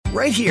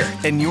right here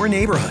in your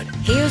neighborhood.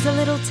 Here's a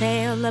little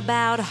tale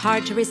about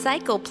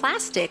hard-to-recycle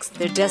plastics.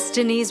 Their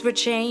destinies were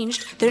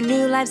changed. Their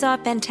new lives are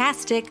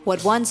fantastic.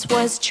 What once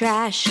was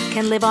trash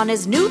can live on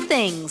as new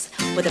things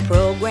with a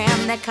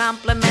program that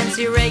complements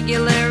your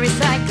regular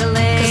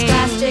recycling. 'Cause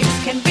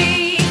plastics can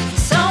be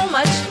so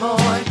much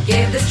more.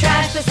 Give this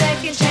trash the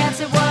second chance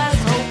it was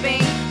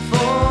hoping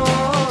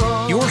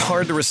for. Your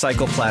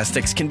hard-to-recycle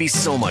plastics can be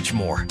so much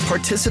more.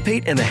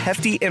 Participate in the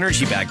Hefty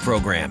Energy Bag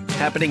program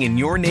happening in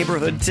your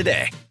neighborhood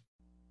today.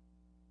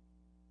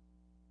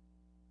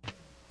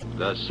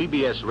 The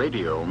CBS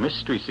Radio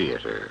Mystery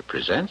Theater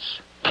presents...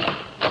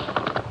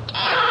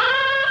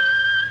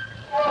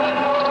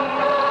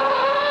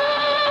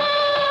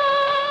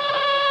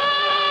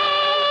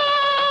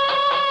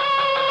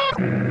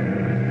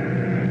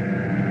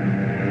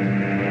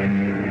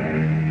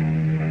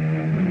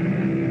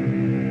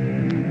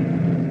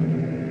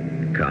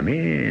 Come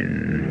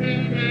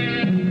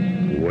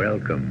in.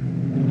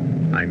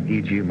 Welcome. I'm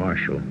E.G.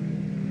 Marshall.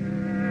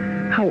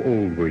 How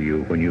old were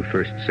you when you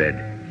first said,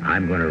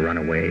 "I'm going to run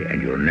away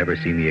and you'll never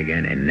see me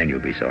again and then you'll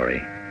be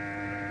sorry"?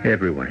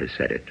 Everyone has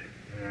said it,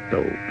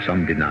 though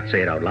some did not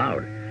say it out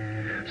loud.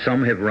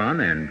 Some have run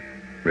and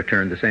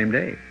returned the same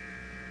day.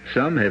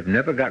 Some have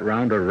never got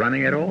round to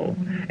running at all,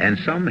 and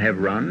some have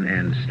run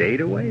and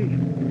stayed away.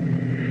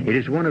 It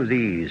is one of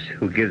these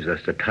who gives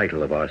us the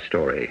title of our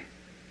story.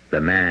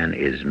 The man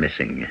is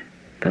missing.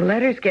 The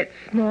letters get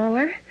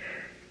smaller,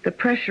 the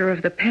pressure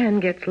of the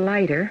pen gets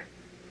lighter,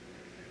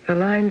 the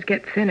lines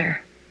get thinner.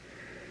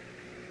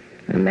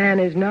 The man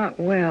is not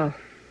well.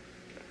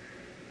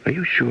 Are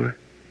you sure?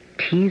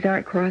 T's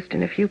aren't crossed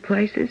in a few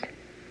places.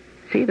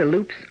 See, the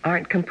loops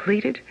aren't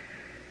completed.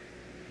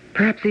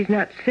 Perhaps he's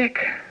not sick.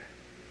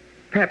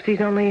 Perhaps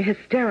he's only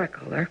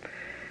hysterical, or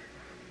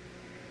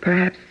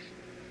perhaps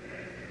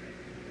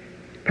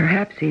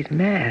he's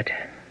mad.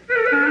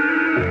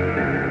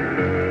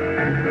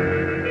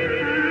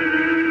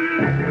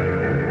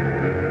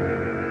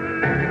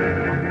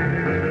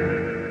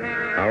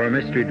 Our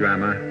mystery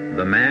drama,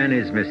 The Man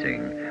is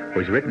Missing,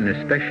 was written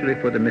especially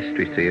for the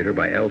Mystery Theater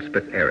by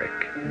Elspeth Eric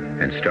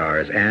and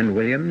stars Ann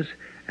Williams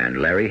and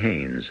Larry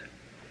Haynes.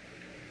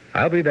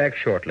 I'll be back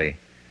shortly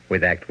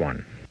with Act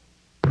One.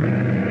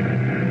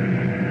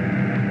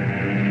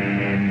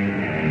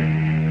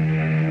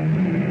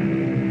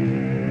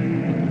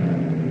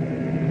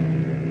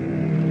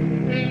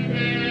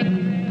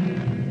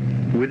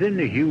 Within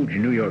the huge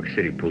New York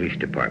City Police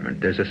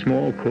Department, there's a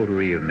small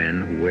coterie of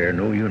men who wear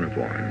no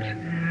uniforms.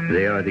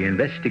 They are the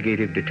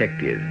investigative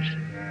detectives.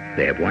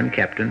 They have one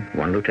captain,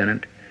 one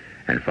lieutenant,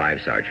 and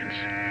 5 sergeants.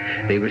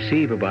 They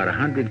receive about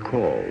 100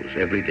 calls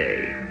every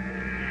day.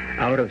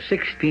 Out of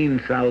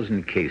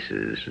 16,000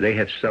 cases, they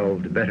have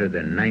solved better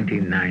than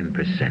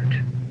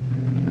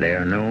 99%. They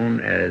are known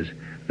as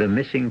the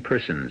Missing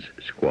Persons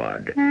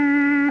Squad.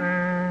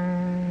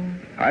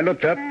 I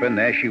looked up, and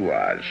there she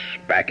was,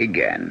 back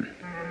again.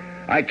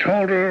 I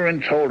told her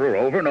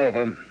over and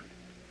over,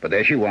 but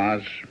there she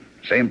was,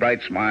 same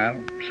bright smile,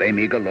 same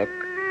eager look,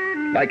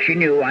 like she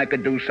knew I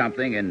could do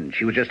something, and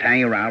she was just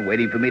hanging around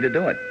waiting for me to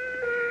do it.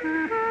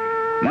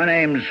 My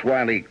name's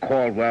Wiley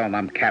Caldwell, and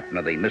I'm captain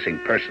of the Missing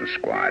Persons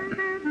Squad.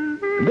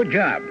 Good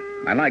job.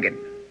 I like it.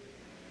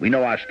 We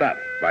know our stuff,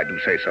 if I do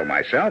say so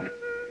myself,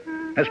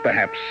 as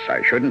perhaps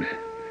I shouldn't.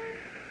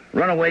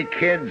 Runaway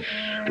kids,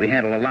 we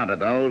handle a lot of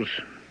those,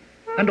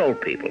 and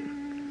old people.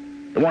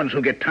 The ones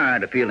who get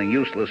tired of feeling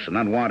useless and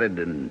unwanted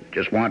and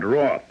just wander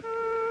off.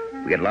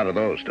 We get a lot of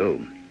those,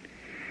 too.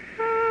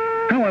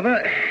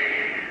 However,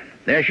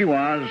 there she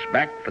was,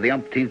 back for the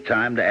umpteenth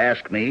time to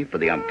ask me, for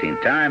the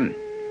umpteenth time,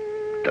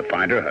 to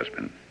find her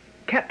husband.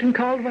 Captain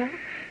Caldwell,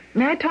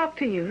 may I talk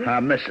to you?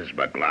 Mrs.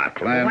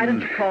 McLaughlin. Why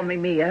don't you call me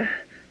Mia?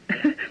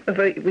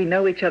 We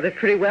know each other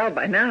pretty well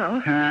by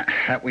now.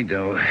 That we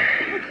do.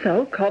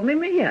 So, call me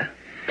Mia,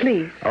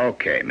 please.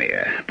 Okay,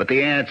 Mia, but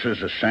the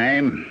answer's the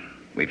same.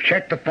 We've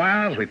checked the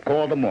files, we've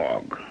called the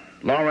morgue.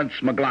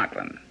 Lawrence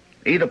McLaughlin.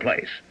 Either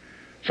place.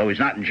 So he's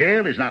not in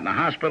jail, he's not in the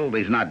hospital,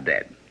 he's not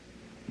dead.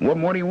 What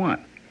more do you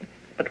want?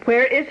 But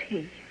where is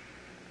he?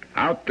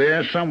 Out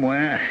there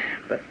somewhere.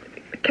 But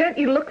can't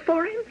you look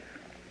for him?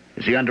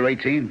 Is he under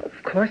 18?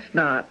 Of course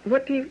not.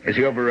 What do you... Is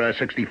he over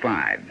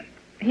 65?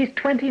 He's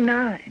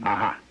 29.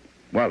 Uh-huh.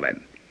 Well,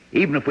 then,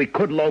 even if we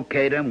could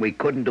locate him, we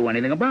couldn't do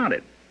anything about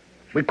it.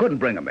 We couldn't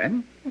bring him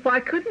in. Why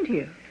couldn't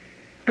you?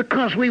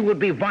 Because we would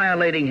be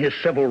violating his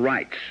civil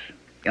rights.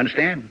 You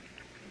understand?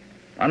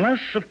 Unless,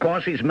 of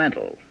course, he's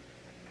mental.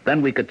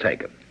 Then we could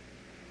take him.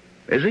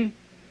 Is he?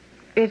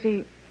 Is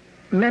he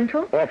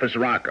mental? Off his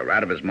rocker,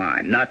 out of his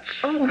mind. Nuts.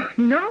 Oh,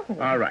 no.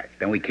 All right,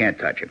 then we can't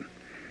touch him.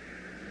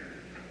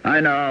 I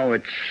know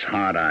it's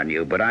hard on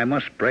you, but I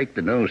must break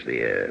the news to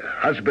you.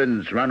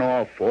 Husbands run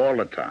off all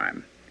the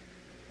time.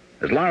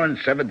 Has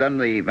Lawrence ever done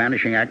the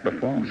vanishing act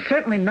before?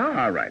 Certainly not.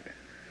 All right.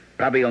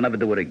 Probably he'll never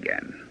do it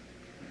again.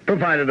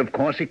 Provided, of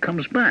course, he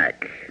comes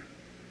back.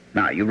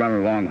 Now, you run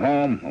along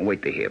home and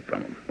wait to hear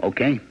from him,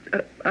 okay?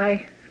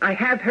 I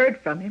have heard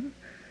from him.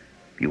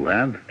 You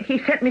have? He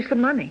sent me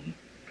some money.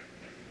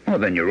 Oh,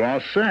 then you're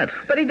all set.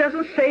 But he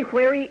doesn't say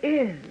where he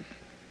is.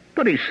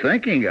 But he's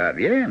thinking of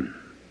you.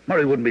 Or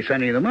he wouldn't be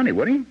sending you the money,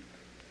 would he?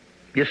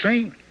 You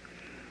see?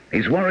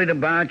 He's worried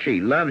about you. He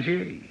loves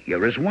you.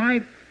 You're his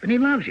wife, and he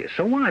loves you.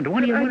 So what?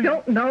 What do you want? I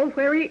don't know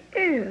where he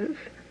is.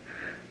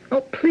 Oh,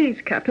 please,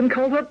 Captain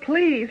Caldwell,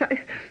 please.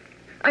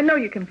 I know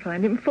you can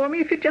find him for me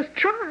if you just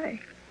try.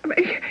 I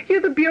mean,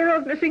 you're the Bureau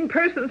of Missing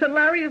Persons, and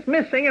Larry is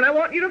missing, and I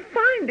want you to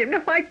find him.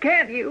 Now, why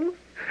can't you?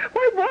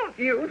 Why won't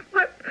you?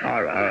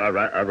 All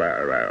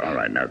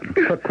right. Now,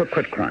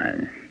 quit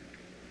crying.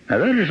 Now,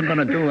 that isn't going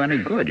to do any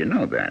good. You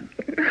know that.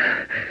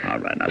 All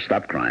right, now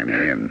stop crying,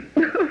 Miriam.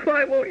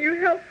 Why won't you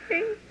help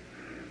me?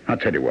 I'll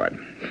tell you what.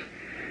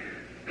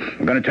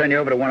 I'm going to turn you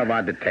over to one of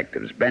our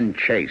detectives. Ben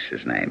Chase,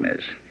 his name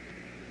is.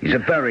 He's a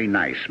very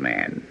nice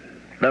man.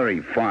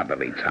 Very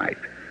fatherly type.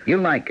 You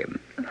like him.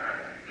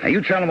 Now,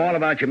 you tell him all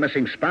about your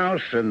missing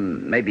spouse,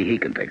 and maybe he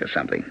can think of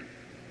something.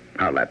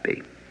 How'll that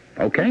be?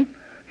 Okay?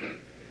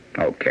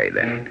 Okay,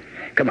 then.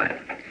 Come on.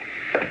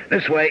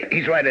 This way.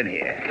 He's right in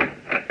here.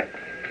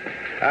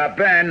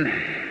 Ben,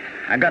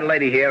 I got a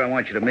lady here I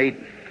want you to meet.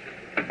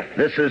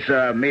 This is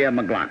Mia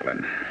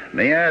McLaughlin.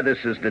 Mia, this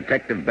is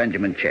Detective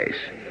Benjamin Chase.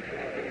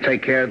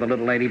 Take care of the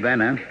little lady, Ben,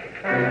 huh?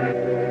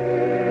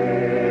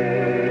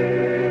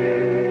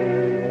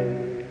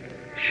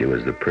 She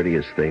was the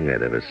prettiest thing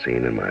I'd ever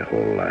seen in my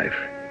whole life.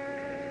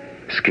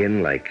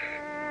 Skin like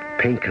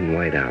pink and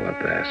white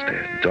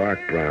alabaster, dark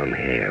brown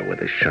hair with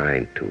a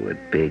shine to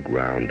it, big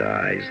round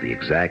eyes, the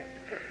exact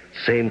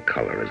same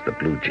color as the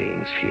blue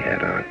jeans she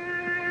had on.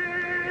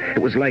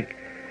 It was like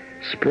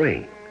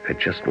spring had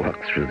just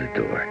walked through the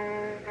door.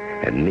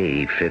 And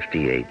me,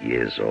 58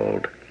 years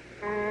old.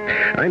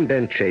 I'm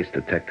Ben Chase,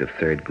 Detective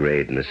 3rd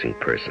Grade Missing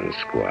Persons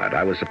Squad.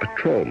 I was a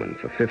patrolman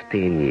for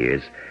 15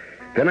 years.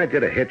 Then I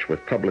did a hitch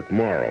with Public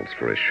Morals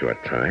for a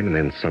short time, and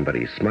then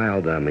somebody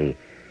smiled on me,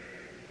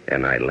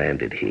 and I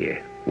landed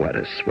here. What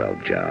a swell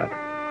job.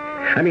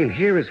 I mean,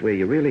 here is where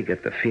you really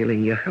get the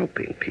feeling you're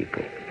helping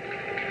people.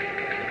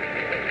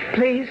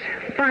 Please,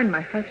 find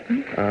my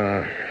husband.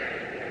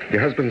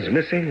 Your husband's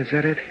missing, is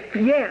that it?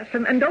 Yes,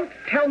 and don't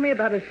tell me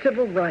about his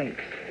civil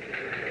rights.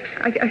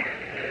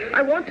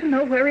 I want to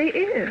know where he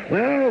is.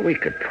 Well, we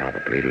could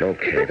probably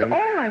locate That's him.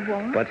 all I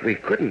want. But we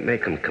couldn't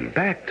make him come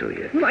back to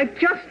you. Well, I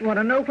just want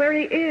to know where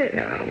he is.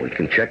 Yeah, we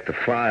can check the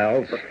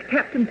files. Well, the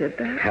captain did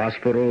that.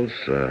 Hospitals,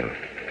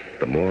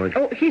 the morgue.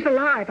 Oh, he's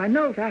alive. I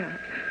know that.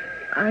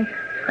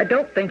 I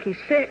don't think he's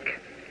sick.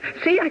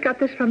 See, I got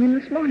this from him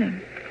this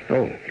morning.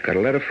 Oh, you got a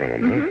letter from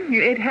him, huh?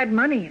 It had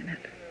money in it.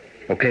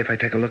 Okay if I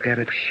take a look at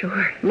it?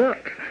 Sure.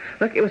 Look,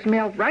 it was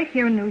mailed right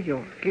here in New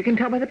York. You can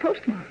tell by the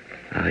postmark.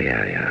 Oh,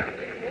 yeah.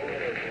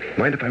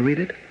 Mind if I read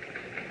it?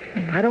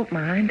 I don't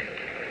mind.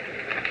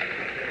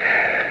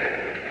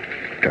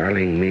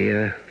 Darling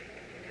Mia,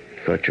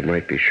 thought you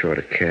might be short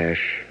of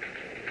cash.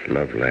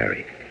 Love,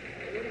 Larry.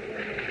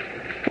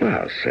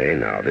 Well, say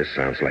now, this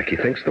sounds like he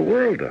thinks the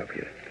world of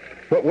you.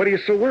 What are you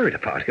so worried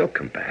about? He'll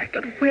come back.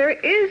 But where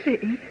is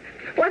he?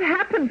 What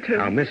happened to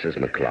him? Now, Mrs.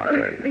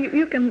 McLaughlin.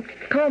 You can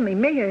call me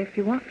Mia if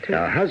you want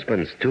to.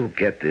 Husbands do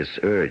get this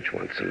urge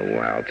once in a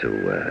while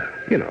to,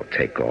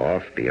 take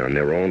off, be on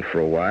their own for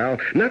a while.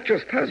 Not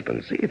just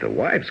husbands either.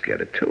 Wives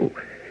get it, too.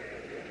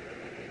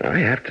 I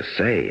have to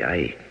say,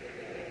 I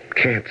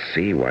can't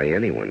see why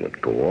anyone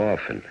would go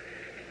off and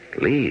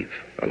leave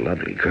a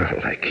lovely girl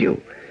like you.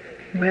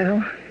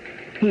 Well,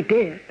 he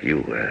did.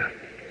 You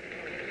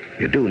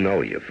do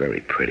know you're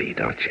very pretty,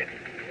 don't you?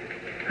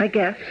 I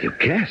guess. You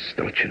guess,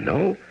 don't you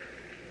know?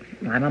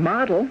 I'm a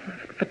model,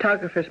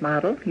 photographer's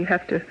model. You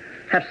have to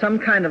have some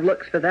kind of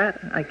looks for that,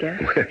 I guess.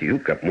 Well,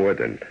 you've got more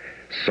than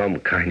some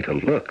kind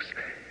of looks.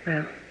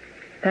 Well,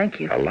 thank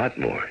you. A lot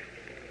more.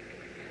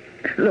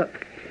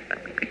 Look,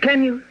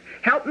 can you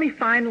help me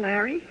find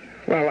Larry?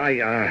 Well,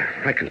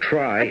 I can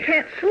try. I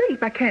can't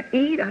sleep. I can't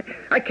eat.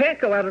 I can't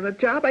go out on a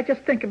job. I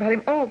just think about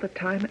him all the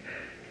time.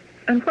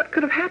 And what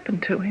could have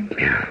happened to him?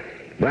 Yeah.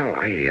 Well,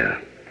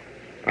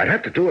 I'd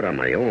have to do it on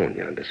my own,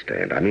 you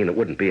understand. I mean, it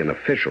wouldn't be an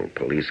official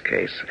police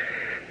case.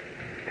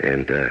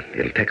 And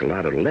it'll take a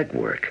lot of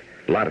legwork,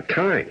 a lot of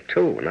time,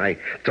 too, and I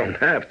don't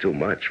have too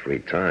much free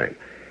time.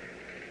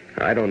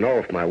 I don't know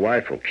if my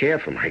wife will care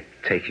for my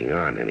taking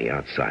on any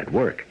outside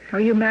work. Are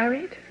you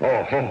married?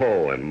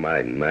 Oh, am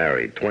I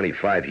married?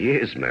 25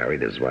 years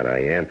married is what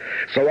I am.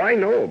 So I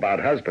know about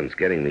husbands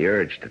getting the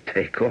urge to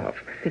take off.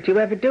 Did you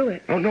ever do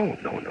it? Oh, no,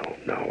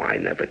 I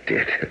never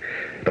did.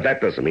 But that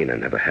doesn't mean I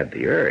never had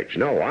the urge.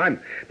 No, I'm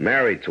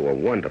married to a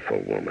wonderful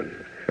woman.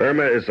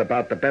 Irma is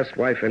about the best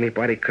wife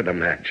anybody could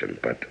imagine.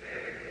 But,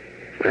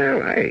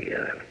 well,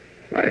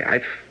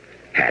 I've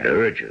had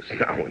urges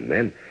now and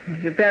then.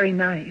 You're very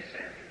nice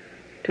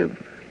to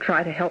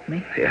try to help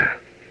me. Yeah.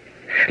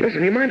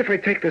 Listen, you mind if I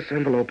take this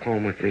envelope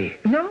home with me?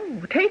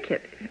 No, take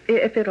it,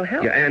 if it'll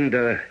help. Yeah, and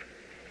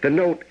the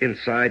note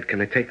inside, can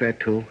I take that,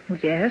 too?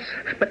 Yes,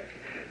 but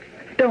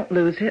don't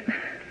lose it.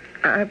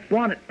 I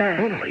want it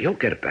back. Oh, no, you'll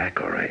get it back,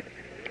 all right.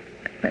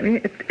 I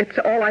mean, it's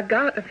all I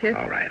got of his.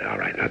 All right.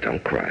 Now,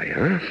 don't cry,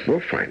 huh?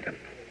 We'll find him.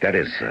 That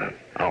is,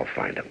 I'll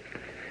find him.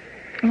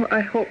 Oh,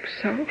 I hope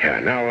so. Yeah,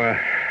 now,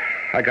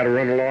 I gotta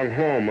run along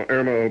home.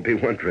 Irma will be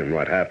wondering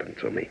what happened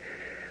to me.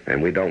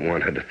 And we don't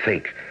want her to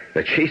think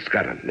that she's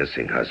got a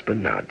missing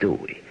husband now, do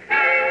we?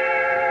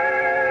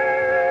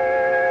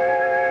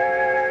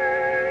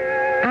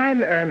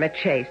 I'm Irma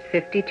Chase,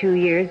 52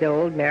 years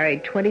old,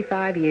 married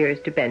 25 years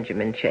to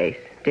Benjamin Chase.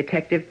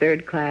 Detective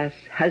third class,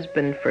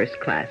 husband first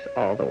class,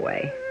 all the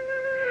way.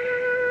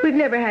 We've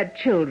never had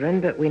children,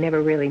 but we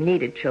never really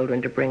needed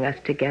children to bring us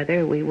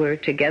together. We were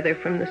together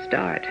from the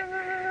start.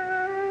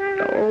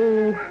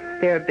 Oh,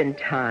 there have been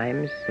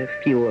times, a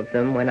few of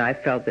them, when I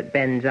felt that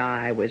Ben's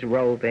eye was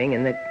roving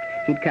and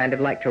that he'd kind of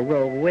like to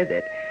rove with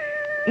it.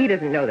 He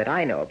doesn't know that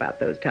I know about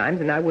those times,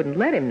 and I wouldn't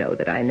let him know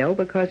that I know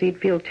because he'd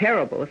feel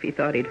terrible if he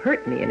thought he'd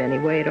hurt me in any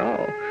way at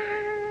all.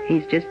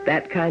 He's just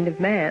that kind of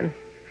man.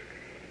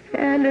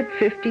 And at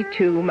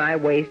 52, my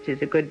waist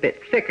is a good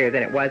bit thicker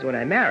than it was when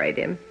I married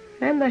him,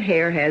 and the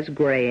hair has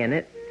gray in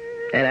it,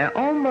 and I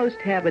almost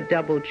have a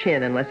double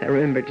chin unless I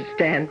remember to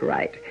stand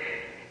right.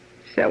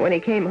 So when he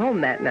came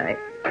home that night...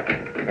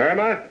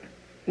 Irma?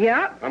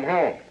 Yeah? I'm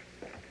home.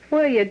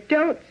 Well, you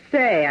don't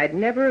say. I'd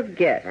never have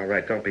guessed. All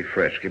right, don't be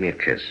fresh. Give me a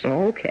kiss.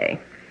 Okay.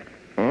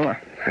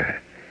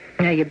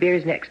 Now, your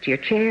beer's next to your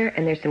chair,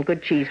 and there's some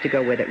good cheese to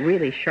go with it.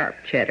 Really sharp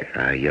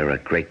cheddar. You're a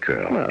great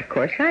girl. Well, of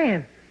course I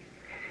am.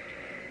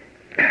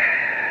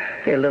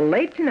 You're a little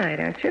late tonight,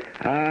 aren't you?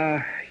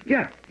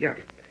 Yeah.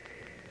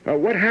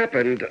 What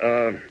happened,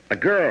 a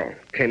girl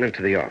came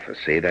into the office,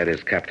 see? That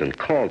is, Captain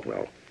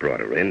Caldwell brought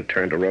her in,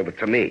 turned her over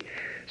to me.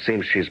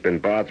 Seems she's been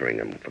bothering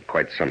him for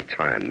quite some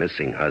time,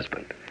 missing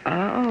husband.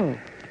 Oh,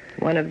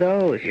 one of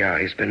those. Yeah,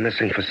 he's been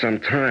missing for some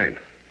time.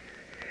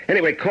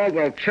 Anyway,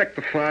 Caldwell checked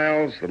the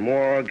files, the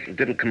morgue. He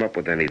didn't come up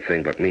with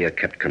anything, but Mia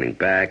kept coming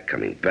back.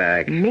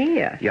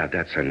 Mia? Yeah,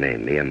 that's her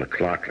name, Mia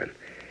McLaughlin.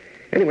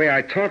 Anyway,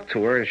 I talked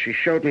to her, and she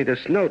showed me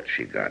this note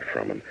she got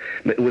from him.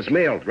 It was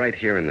mailed right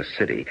here in the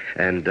city,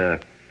 and there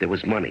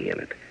was money in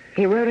it.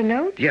 He wrote a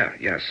note?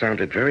 Yeah,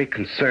 sounded very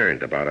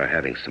concerned about her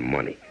having some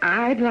money.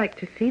 I'd like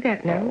to see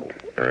that note.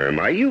 Oh,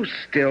 are you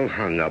still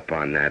hung up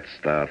on that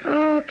stuff?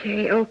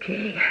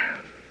 Okay.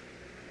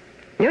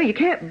 You know, you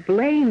can't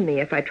blame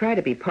me if I try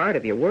to be part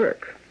of your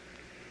work.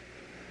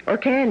 Or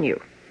can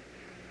you?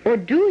 Or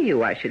do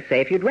you, I should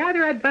say. If you'd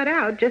rather I'd butt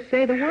out, just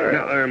say the word.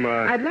 Now, Irma...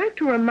 I'd like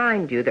to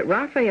remind you that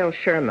Raphael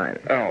Sherman...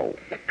 Oh,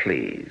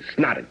 please,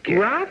 not again.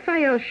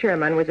 Raphael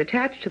Sherman was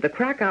attached to the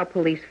Krakow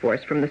police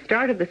force from the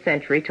start of the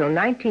century till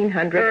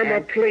 1900...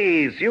 Irma,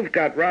 please, you've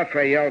got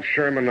Raphael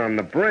Sherman on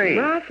the brain.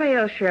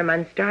 Raphael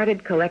Sherman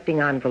started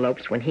collecting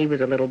envelopes when he was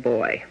a little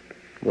boy.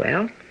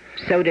 Well,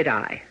 so did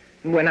I,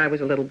 when I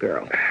was a little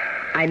girl.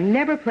 I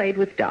never played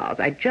with dolls.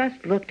 I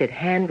just looked at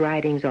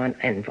handwritings on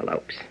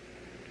envelopes.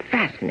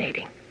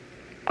 Fascinating.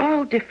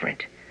 All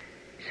different.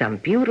 Some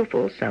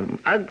beautiful, some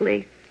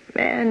ugly,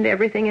 and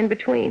everything in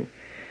between.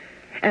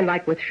 And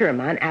like with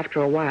Sherman,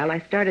 after a while, I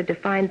started to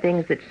find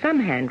things that some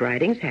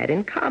handwritings had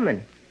in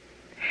common.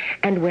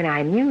 And when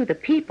I knew the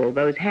people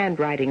those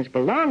handwritings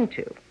belonged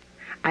to,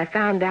 I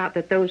found out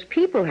that those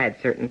people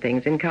had certain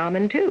things in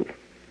common, too.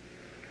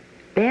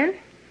 Then,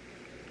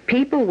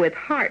 people with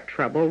heart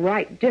trouble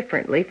write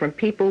differently from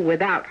people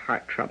without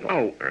heart trouble.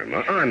 Oh,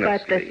 Irma, honestly.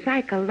 But the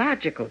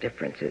psychological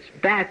differences,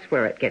 that's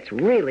where it gets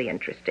really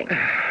interesting.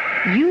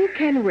 You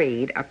can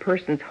read a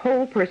person's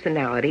whole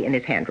personality in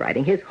his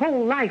handwriting, his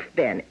whole life,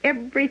 Ben,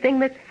 everything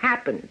that's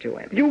happened to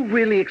him. You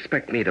really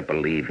expect me to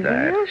believe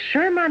that? Well,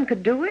 Sherman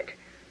could do it.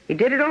 He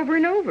did it over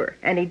and over,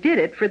 and he did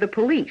it for the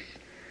police.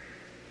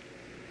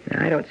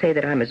 Now, I don't say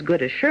that I'm as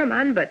good as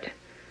Sherman, but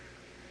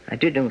I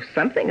did know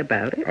something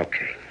about it.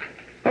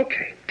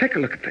 Okay, take a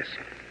look at this.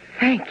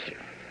 Thank you.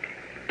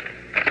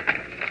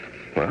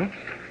 Well,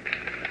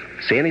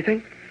 see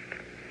anything?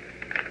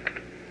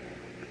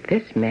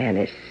 This man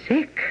is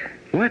sick.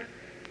 What?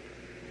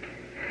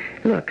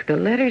 Look, the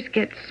letters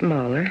get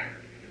smaller.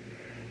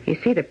 You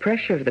see, the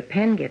pressure of the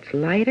pen gets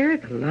lighter,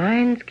 the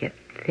lines get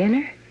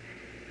thinner.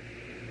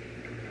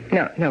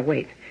 No,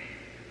 wait.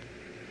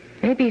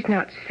 Maybe he's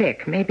not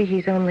sick. Maybe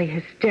he's only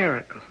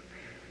hysterical.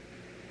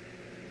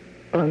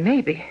 Or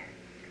maybe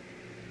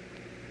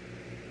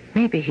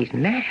he's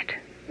mad.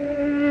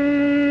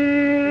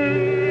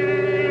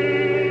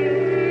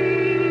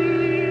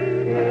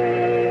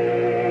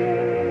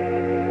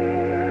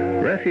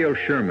 Raphael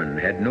Sherman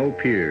had no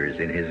peers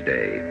in his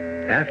day.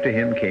 After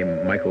him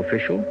came Michael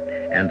Fischel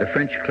and the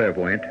French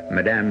clairvoyant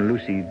Madame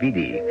Lucie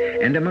Vidi.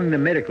 And among the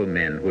medical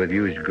men who have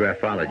used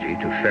graphology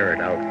to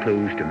ferret out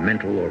clues to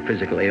mental or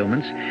physical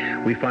ailments,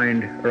 we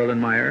find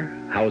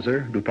Erlenmeyer,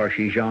 Hauser,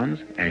 Duparcy-Jeans,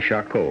 and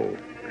Charcot,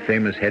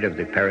 famous head of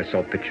the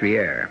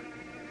Paris-Salpêtrière.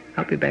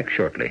 I'll be back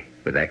shortly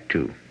with Act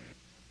Two.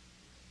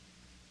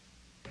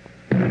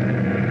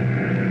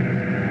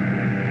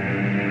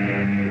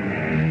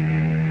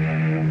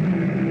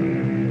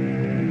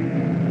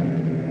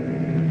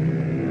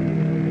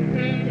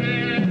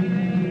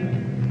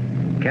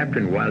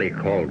 Captain Wiley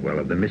Caldwell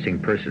of the Missing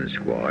Persons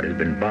Squad has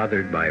been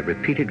bothered by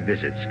repeated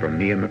visits from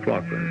Mia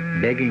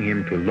McLaughlin, begging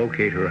him to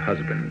locate her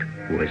husband,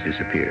 who has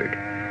disappeared.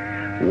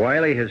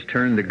 Wiley has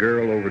turned the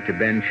girl over to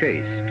Ben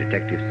Chase,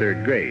 detective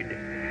third grade.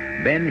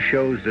 Ben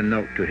shows the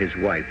note to his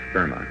wife,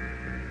 Irma.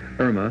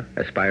 Irma,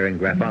 aspiring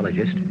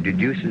graphologist,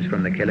 deduces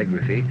from the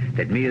calligraphy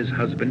that Mia's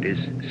husband is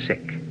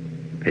sick,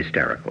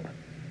 hysterical,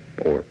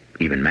 or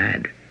even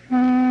mad.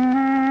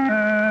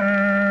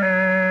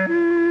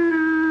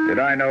 Did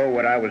I know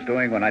what I was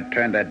doing when I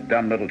turned that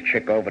dumb little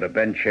chick over to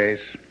Ben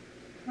Chase?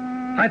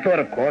 I thought,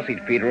 of course,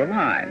 he'd feed her a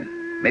line.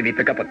 Maybe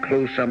pick up a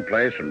clue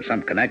someplace from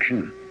some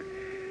connection.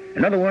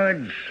 In other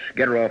words,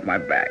 get her off my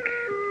back.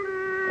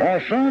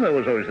 Also, there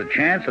was always the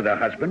chance that her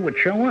husband would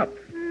show up.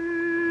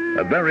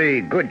 A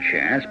very good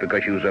chance,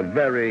 because she was a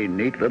very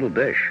neat little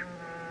dish.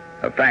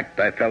 A fact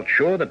I felt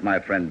sure that my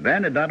friend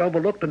Ben had not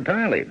overlooked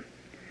entirely.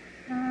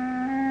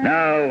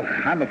 Now,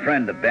 I'm a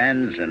friend of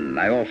Ben's, and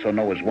I also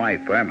know his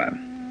wife, Irma.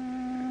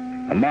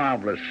 A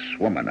marvelous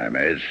woman, Irma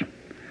is.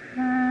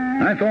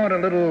 I thought a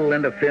little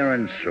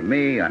interference from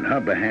me on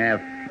her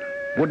behalf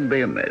wouldn't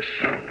be amiss.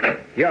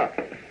 Yeah,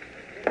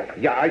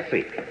 I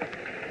see.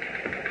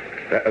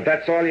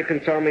 That's all you can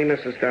tell me,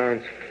 Mrs.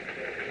 Downs?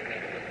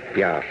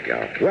 Yeah.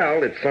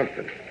 Well, it's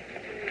something.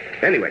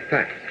 Anyway,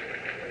 thanks.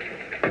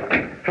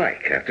 Hi,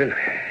 Captain.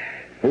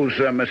 Who's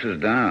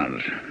Mrs.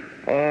 Downs?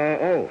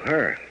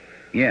 Her.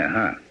 Yeah,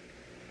 her.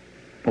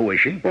 Who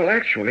is she? Well,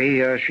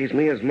 actually, she's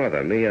Mia's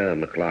mother, Mia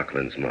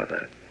McLaughlin's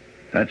mother.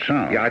 That's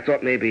so. Yeah, I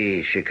thought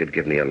maybe she could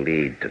give me a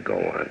lead to go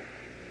on.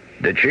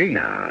 Did she?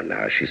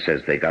 No, she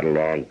says they got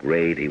along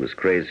great. He was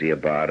crazy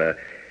about her.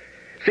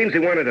 Seems he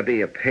wanted to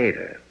be a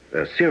painter,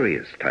 a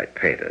serious type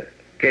painter.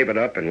 Gave it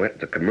up and went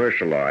into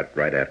commercial art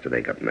right after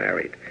they got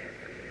married.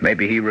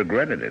 Maybe he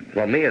regretted it.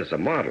 Well, Mia's a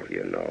model,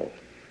 you know.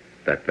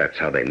 That's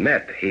how they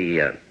met.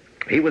 He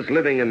was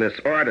living in this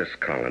artist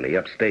colony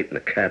upstate in the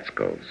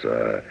Catskills,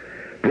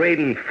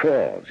 Braden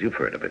Falls. You've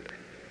heard of it.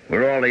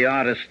 Where all the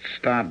artists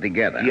starved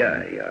together.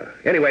 Yeah.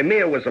 Anyway,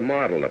 Mia was a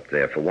model up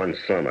there for one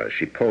summer.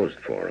 She posed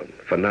for him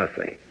for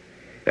nothing.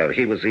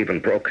 He was even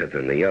broker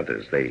than the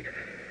others. They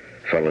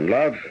fell in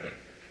love,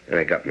 and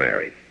they got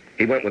married.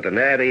 He went with an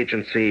ad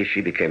agency. She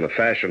became a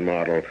fashion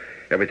model.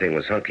 Everything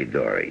was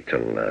hunky-dory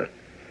till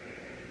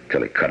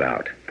he cut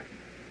out.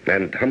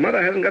 And her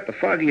mother hasn't got the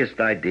foggiest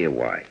idea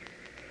why.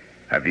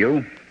 Have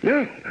you?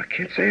 No, I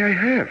can't say I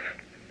have.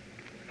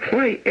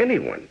 Why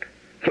anyone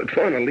would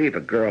want to leave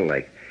a girl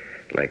like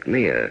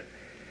Mia?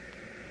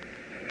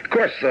 Of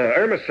course,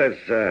 Irma says,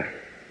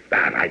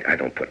 I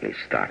don't put any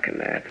stock in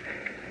that.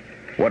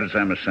 What does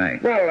Irma say?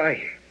 Well,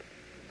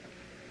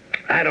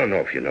 I don't know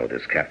if you know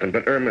this, Captain,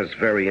 but Irma's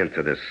very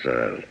into this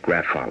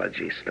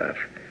graphology stuff.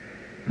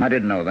 I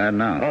didn't know that,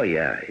 no. Oh,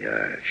 yeah.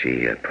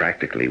 She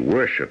practically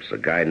worships a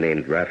guy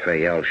named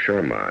Raphael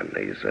Schermann.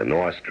 He's an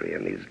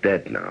Austrian. He's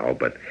dead now,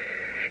 but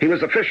he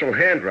was official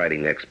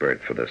handwriting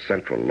expert for the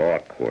Central Law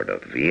Court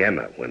of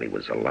Vienna when he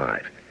was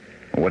alive.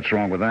 What's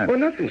wrong with that? Well,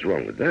 nothing's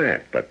wrong with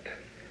that, but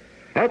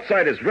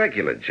outside his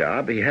regular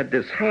job, he had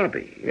this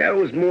hobby. Yeah, it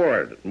was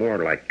more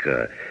like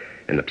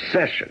an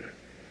obsession,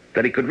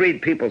 that he could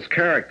read people's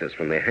characters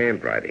from their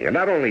handwriting. And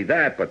not only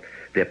that, but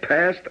their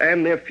past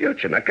and their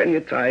future. Now, can you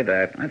tie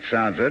that? That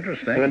sounds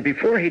interesting. And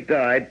before he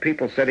died,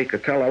 people said he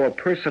could tell how a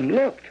person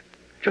looked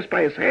just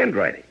by his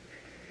handwriting.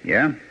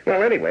 Yeah?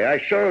 Well, anyway, I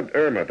showed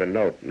Irma the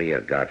note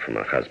Mia got from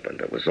her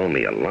husband. It was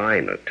only a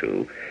line or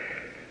two.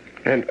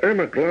 And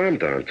Irma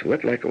glommed onto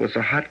it like it was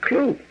a hot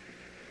clue.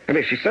 I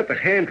mean, she said the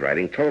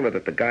handwriting told her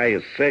that the guy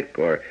is sick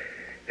or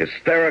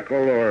hysterical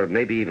or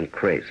maybe even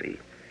crazy.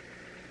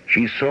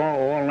 She saw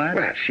all that?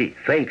 Well, she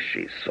thinks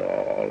she saw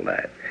all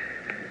that.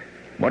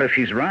 What if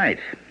she's right?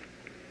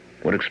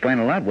 Would explain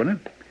a lot,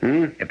 wouldn't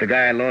it? If the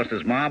guy lost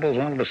his marbles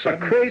all of a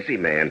sudden? A crazy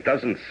man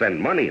doesn't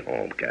send money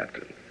home,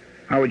 Captain.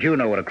 How would you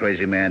know what a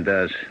crazy man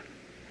does?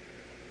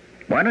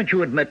 Why don't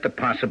you admit the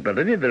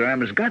possibility that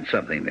Irma's got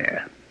something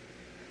there?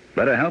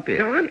 Let her help you.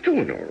 No, I'm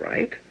doing all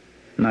right.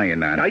 No, you're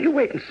not. Now, you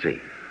wait and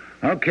see.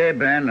 Okay,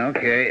 Ben,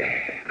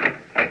 okay.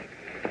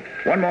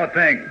 One more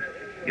thing.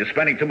 You're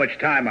spending too much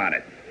time on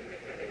it.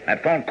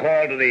 That phone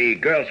call to the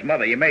girl's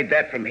mother, you made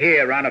that from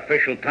here on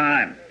official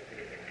time.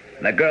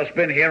 And that girl's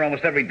been here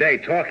almost every day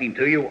talking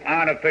to you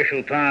on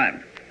official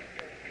time.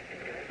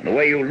 And the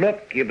way you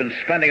look, you've been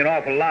spending an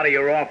awful lot of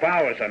your off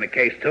hours on the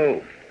case,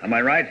 too. Am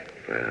I right?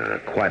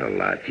 Quite a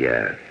lot,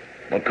 yeah.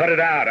 Well, cut it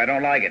out. I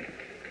don't like it.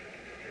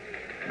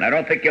 And I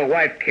don't think your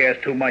wife cares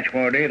too much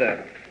for it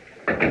either.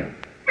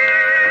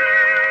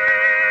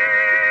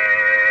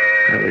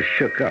 I was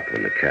shook up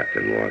when the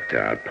captain walked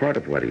out. Part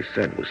of what he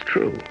said was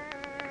true.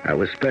 I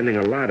was spending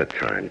a lot of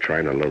time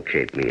trying to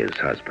locate Mia's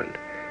husband.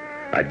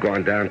 I'd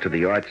gone down to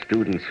the Art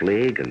Students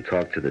League and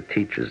talked to the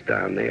teachers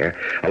down there.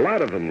 A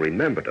lot of them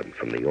remembered him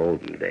from the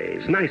olden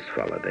days. Nice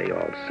fella, they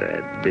all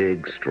said.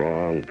 Big,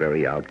 strong,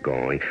 very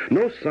outgoing.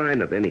 No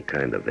sign of any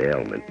kind of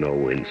ailment,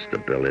 no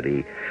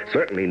instability.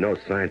 Certainly no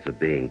signs of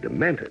being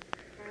demented.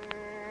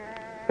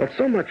 Well,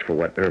 so much for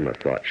what Irma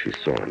thought she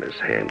saw in his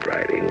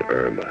handwriting.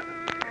 Irma.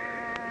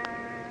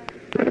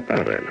 What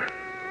about Irma?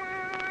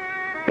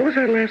 What was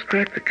that last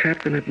crack the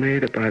captain had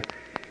made about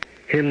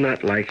him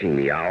not liking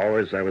the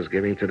hours I was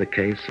giving to the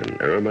case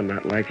and Irma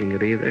not liking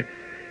it either?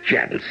 She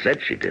hadn't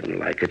said she didn't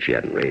like it. She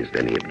hadn't raised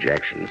any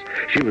objections.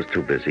 She was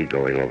too busy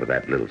going over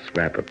that little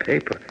scrap of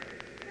paper.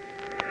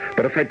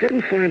 But if I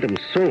didn't find him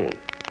soon,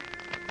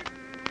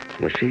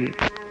 was she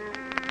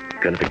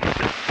going to be...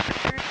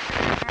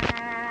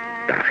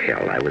 Oh,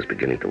 hell, I was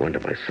beginning to wonder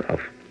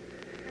myself.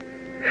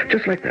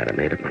 Just like that, I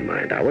made up my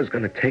mind. I was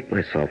going to take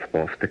myself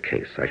off the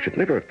case. I should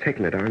never have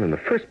taken it on in the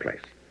first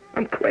place.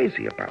 I'm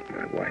crazy about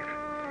my wife.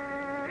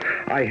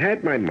 I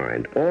had my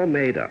mind all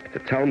made up to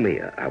tell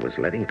Mia I was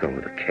letting go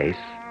of the case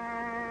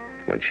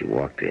when she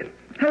walked in.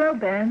 Hello,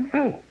 Ben.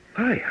 Oh,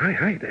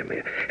 hi there,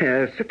 Mia.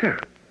 Sit down.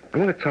 I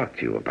want to talk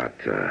to you about,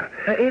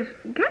 Is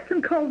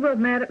Captain Caldwell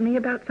mad at me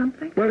about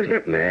something? Well, he's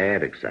not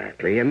mad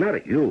exactly, and not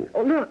at you.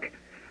 Oh, look.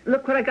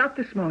 Look what I got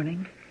this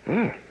morning.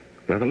 Oh,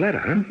 another letter,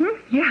 huh?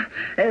 Mm-hmm. Yeah.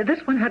 This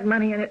one had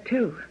money in it,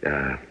 too.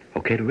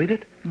 Okay to read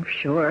it? Oh,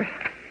 sure.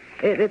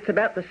 It's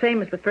about the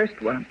same as the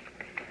first one.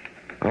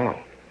 Oh.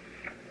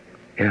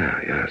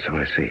 Yeah, so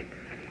I see.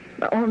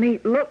 Only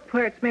look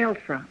where it's mailed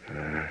from.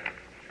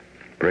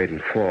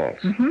 Braden Falls.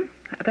 Mm-hmm.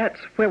 That's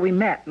where we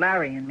met,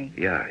 Larry and me.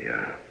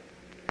 Yeah.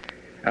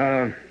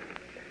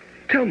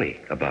 Tell me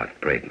about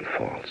Braden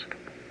Falls.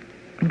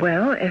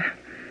 Well,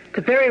 it's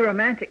a very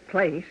romantic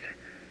place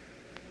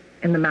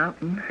in the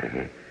mountain.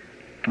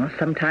 Mm-hmm. Well,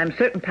 sometimes,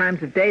 certain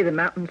times of day, the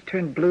mountains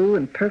turn blue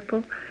and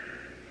purple.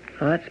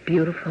 Oh, that's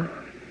beautiful.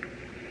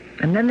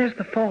 And then there's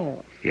the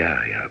falls.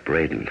 Yeah,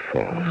 Braden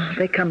Falls. Oh,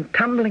 they come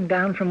tumbling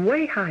down from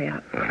way high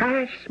up.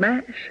 Crash,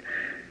 smash.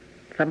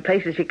 Some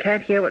places you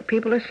can't hear what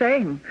people are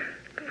saying.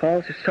 The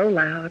falls are so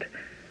loud.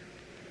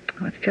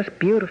 Oh, it's just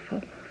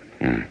beautiful.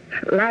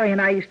 Larry and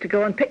I used to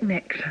go on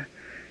picnics,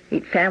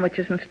 eat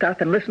sandwiches and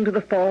stuff, and listen to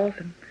the falls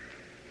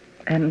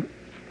and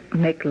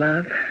make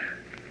love.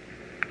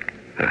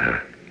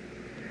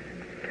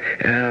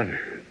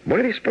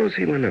 Why do you suppose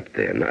he went up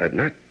there?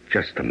 Not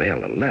just to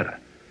mail a letter.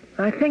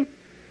 I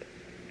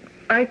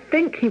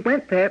think he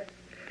went there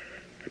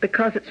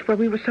because it's where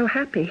we were so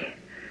happy.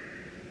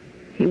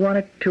 He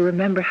wanted to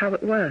remember how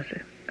it was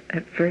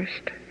at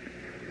first.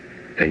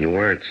 Then you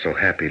weren't so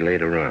happy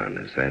later on,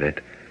 is that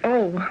it?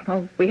 Oh,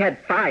 well, we had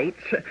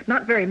fights.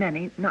 Not very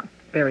many, not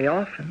very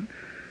often.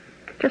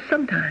 Just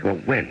sometimes. Well,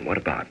 when? What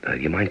about?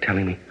 You mind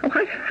telling me? Oh,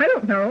 I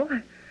don't know.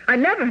 I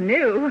never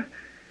knew.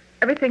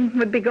 Everything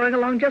would be going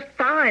along just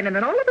fine, and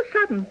then all of a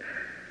sudden,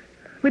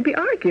 we'd be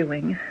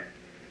arguing.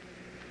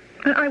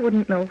 I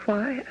wouldn't know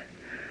why.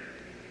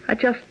 I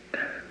just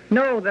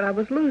know that I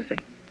was losing.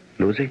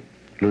 Losing?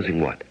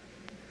 Losing what?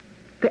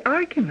 The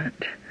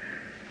argument.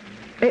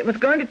 It was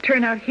going to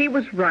turn out he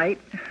was right,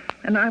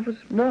 and I was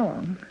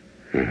wrong.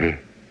 Mm-hmm.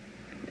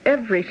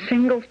 Every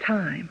single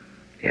time.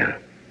 Yeah.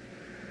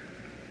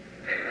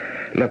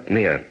 Look,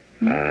 Mia,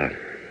 I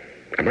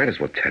might as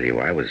well tell you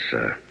I was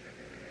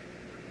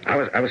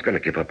going to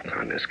give up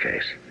on this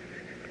case.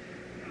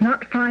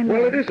 Not finally.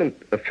 Well, it isn't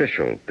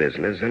official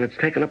business, and it's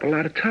taken up a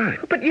lot of time.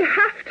 But you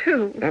have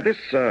to. Now, this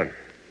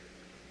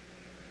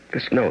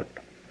note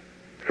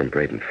from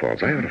Braden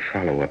Falls, I ought to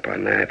follow up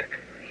on that.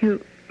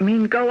 You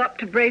mean go up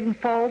to Braden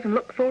Falls and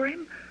look for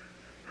him?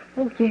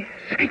 Oh, yes.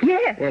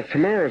 Yes. Well,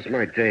 tomorrow's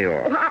my day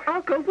off. Well,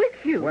 I'll go with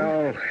you.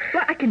 Well,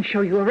 I can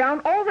show you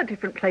around all the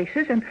different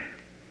places and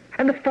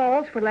the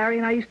falls where Larry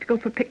and I used to go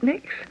for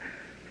picnics.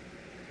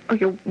 Oh,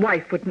 your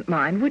wife wouldn't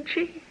mind, would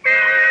she?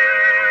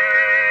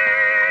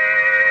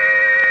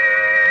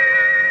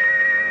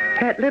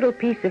 That little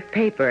piece of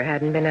paper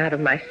hadn't been out of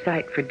my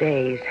sight for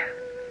days.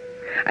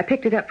 I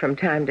picked it up from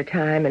time to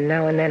time, and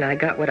now and then I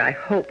got what I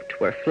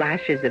hoped were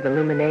flashes of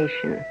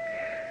illumination.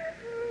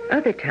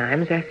 Other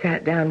times I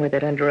sat down with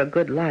it under a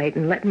good light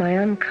and let my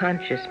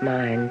unconscious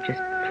mind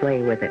just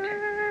play with it.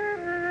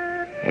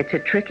 It's a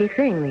tricky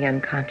thing, the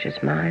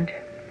unconscious mind.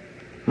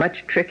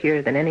 Much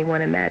trickier than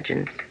anyone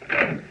imagines.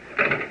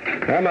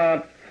 Come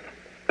on.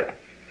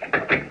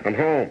 I'm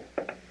home.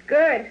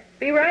 Good.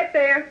 Be right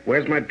there.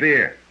 Where's my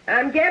beer?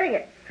 I'm getting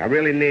it. I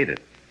really need it.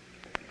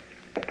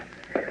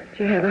 Did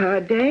you have a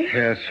hard day?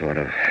 Yeah, sort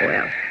of.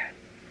 Well,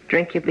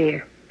 drink your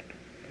beer.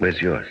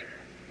 Where's yours?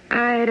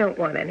 I don't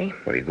want any.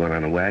 What, are you going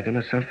on a wagon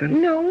or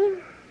something? No.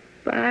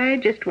 I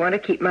just want to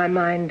keep my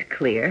mind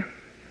clear.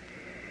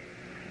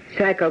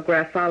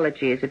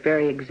 Psychographology is a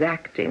very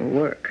exacting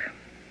work.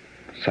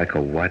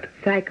 Psycho what?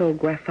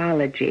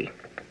 Psychographology.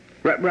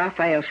 What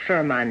Raphael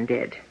Sherman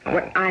did. Oh.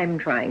 What I'm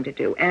trying to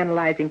do.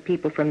 Analyzing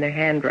people from their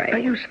handwriting. Are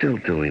you still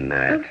doing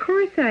that? Of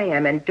course I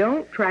am, and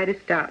don't try to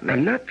stop me.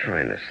 I'm not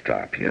trying to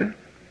stop you.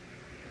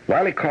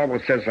 Wiley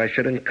Caldwell says I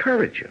should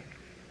encourage you.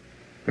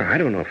 Now, I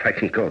don't know if I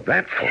can go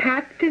that far.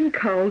 Captain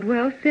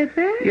Caldwell said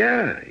that?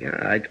 Yeah.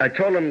 I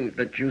told him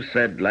that you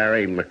said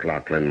Larry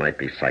McLaughlin might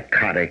be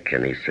psychotic,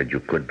 and he said you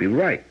could be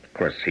right. Of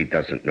course, he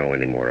doesn't know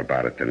any more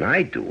about it than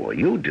I do, or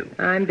you do.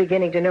 I'm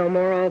beginning to know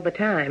more all the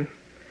time.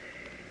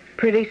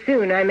 Pretty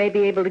soon, I may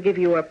be able to give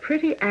you a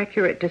pretty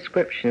accurate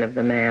description of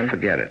the man.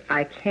 Forget it.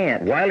 I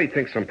can't. Wiley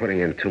thinks I'm putting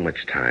in too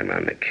much time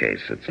on the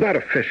case. It's not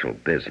official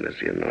business,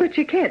 you know. But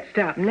you can't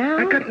stop now.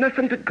 I got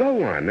nothing to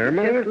go on,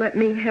 Irma. Just let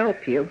me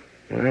help you.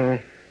 Well,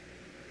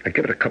 I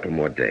give it a couple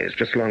more days,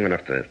 just long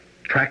enough to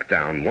track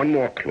down one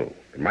more clue.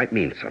 It might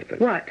mean something.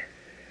 What?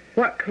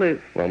 What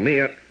clue? Well,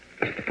 Mia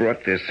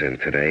brought this in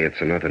today.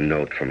 It's another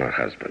note from her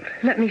husband.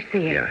 Let me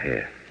see it. Yeah,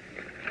 here.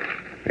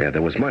 Yeah,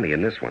 there was money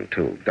in this one,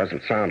 too.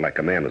 Doesn't sound like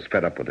a man who's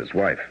fed up with his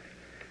wife.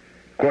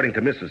 According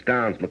to Mrs.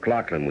 Downs,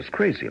 McLaughlin was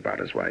crazy about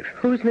his wife.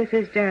 Who's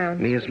Mrs.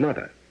 Downs? Mia's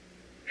mother.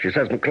 She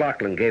says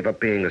McLaughlin gave up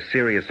being a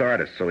serious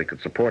artist so he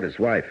could support his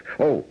wife.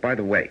 Oh, by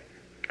the way,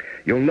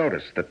 you'll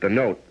notice that the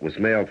note was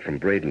mailed from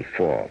Braden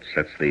Falls.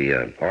 That's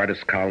the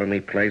artist colony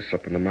place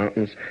up in the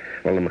mountains.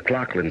 Well, the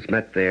McLaughlins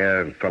met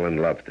there and fell in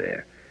love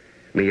there.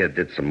 Mia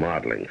did some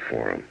modeling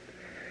for him.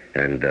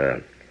 And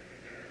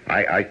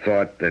I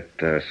thought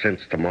that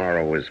since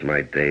tomorrow is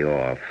my day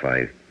off,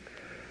 I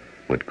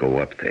would go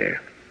up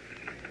there.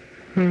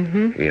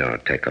 Mm-hmm. You know,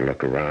 take a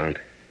look around.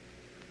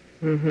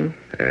 Mm-hmm.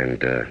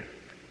 And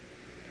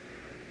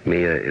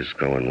Mia is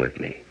going with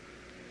me.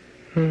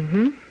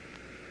 Mm-hmm.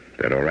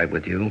 That all right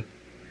with you?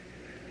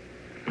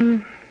 Yeah.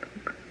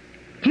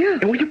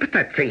 And will you put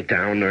that thing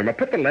down, Irma?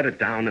 Put the letter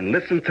down and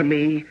listen to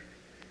me.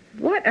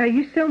 What are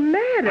you so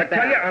mad I about?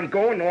 tell you, I'm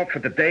going off for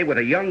the day with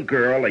a young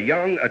girl, a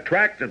young,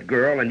 attractive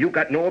girl, and you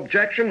got no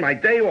objection? My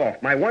day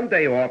off, my one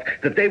day off,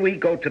 the day we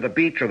go to the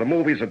beach or the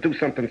movies or do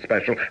something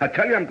special. I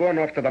tell you, I'm going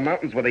off to the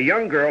mountains with a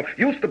young girl,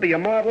 used to be a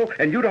model,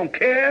 and you don't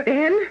care?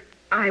 Ben,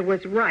 I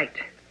was right.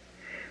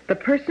 The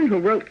person who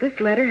wrote this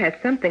letter has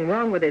something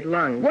wrong with his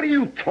lungs. What are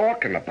you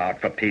talking about,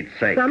 for Pete's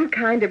sake? Some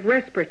kind of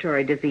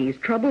respiratory disease,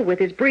 trouble with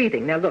his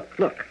breathing. Now,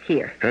 look,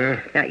 here. Huh?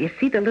 Now, you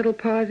see the little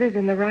pauses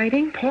in the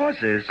writing?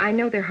 Pauses? I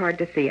know they're hard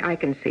to see. I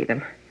can see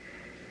them.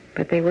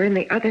 But they were in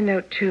the other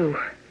note, too.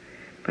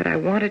 But I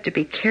wanted to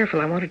be careful.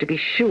 I wanted to be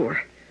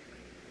sure.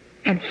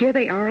 And here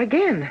they are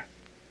again.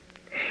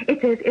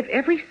 It's as if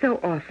every so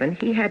often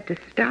he had to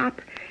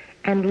stop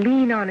and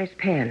lean on his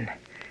pen.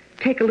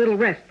 Take a little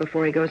rest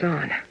before he goes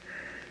on.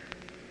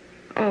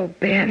 Oh,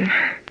 Ben,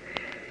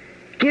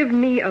 give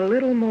me a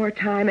little more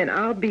time and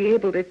I'll be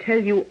able to tell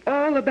you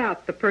all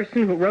about the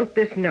person who wrote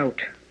this note.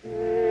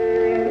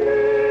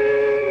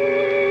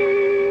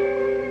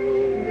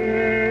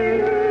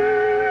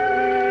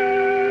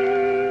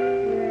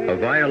 A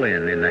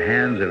violin in the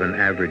hands of an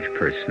average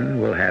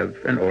person will have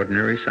an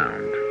ordinary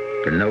sound.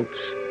 The notes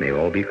may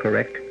all be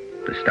correct.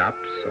 The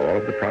stops, all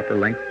of the proper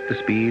length, the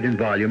speed and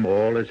volume,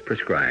 all is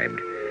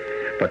prescribed.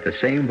 But the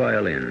same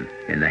violin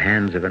in the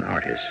hands of an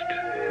artist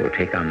will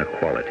take on the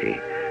quality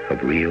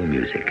of real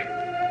music.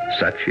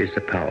 Such is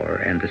the power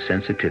and the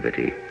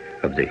sensitivity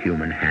of the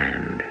human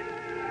hand.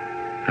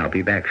 I'll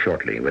be back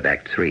shortly with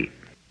Act 3.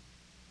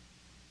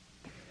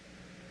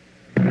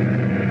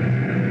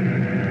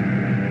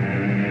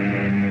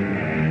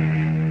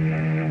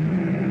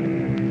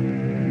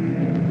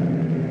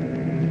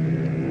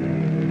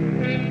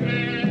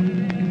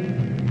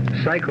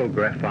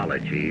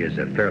 Psychographology is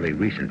a fairly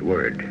recent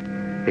word.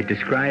 It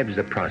describes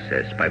the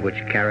process by which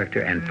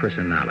character and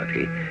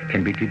personality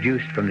can be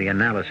deduced from the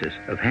analysis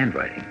of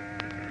handwriting.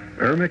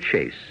 Irma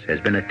Chase has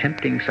been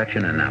attempting such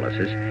an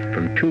analysis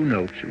from 2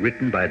 notes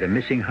written by the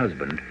missing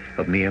husband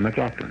of Mia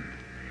McLaughlin.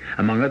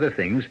 Among other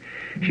things,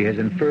 she has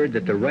inferred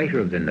that the writer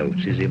of the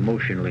notes is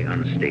emotionally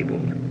unstable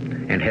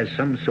and has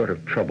some sort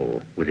of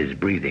trouble with his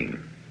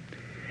breathing.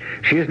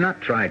 She has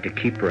not tried to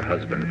keep her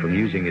husband from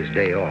using his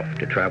day off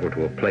to travel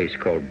to a place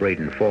called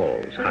Braden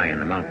Falls, high in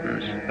the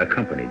mountains,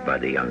 accompanied by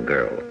the young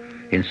girl,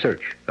 in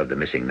search of the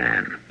missing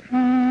man.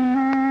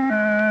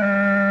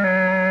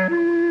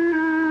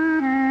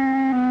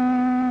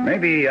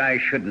 Maybe I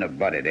shouldn't have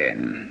butted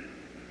in.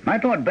 I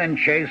thought Ben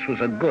Chase was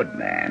a good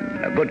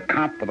man, a good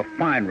cop with a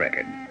fine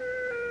record.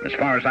 As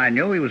far as I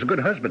knew, he was a good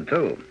husband,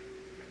 too.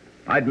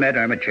 I'd met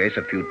Irma Chase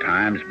a few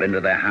times, been to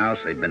their house,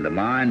 they'd been to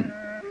mine.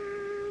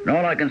 And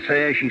all I can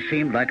say is she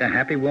seemed like a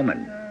happy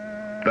woman,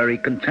 very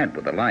content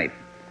with her life.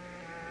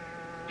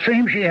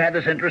 Seems she had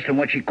this interest in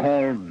what she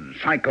called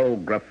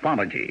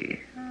psychographology.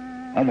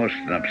 Almost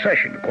an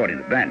obsession, according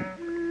to Ben.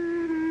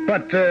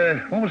 But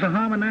what was the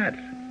harm in that?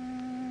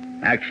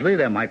 Actually,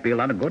 there might be a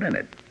lot of good in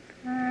it.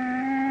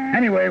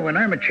 Anyway, when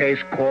Irma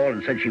Chase called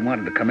and said she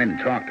wanted to come in and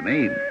talk to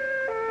me,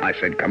 I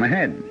said, come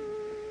ahead.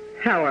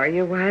 How are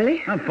you,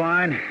 Wiley? I'm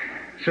fine.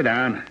 Sit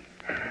down.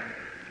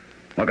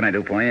 What can I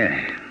do for you?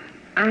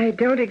 I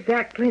don't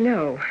exactly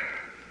know.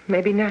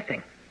 Maybe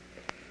nothing.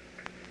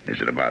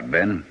 Is it about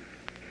Ben?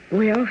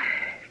 Well,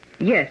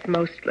 yes,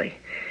 mostly.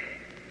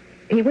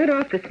 He went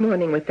off this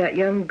morning with that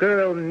young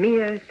girl,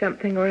 Mia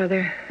something or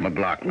other.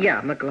 McLaughlin?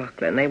 Yeah,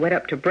 McLaughlin. They went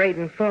up to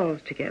Braden Falls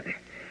together.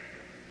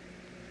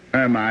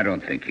 Irma, I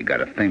don't think you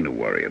got a thing to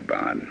worry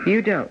about.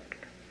 You don't?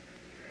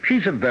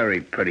 She's a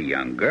very pretty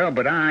young girl,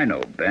 but I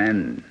know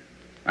Ben.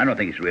 I don't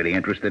think he's really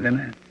interested in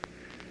her.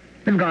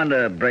 Been gone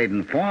to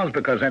Braden Falls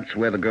because that's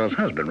where the girl's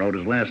husband wrote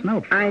his last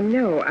note from. I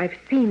know. I've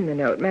seen the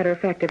note. Matter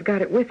of fact, I've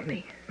got it with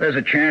me. There's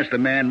a chance the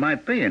man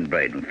might be in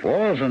Braden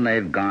Falls, and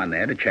they've gone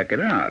there to check it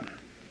out.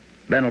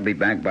 Ben will be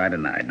back by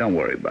tonight. Don't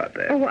worry about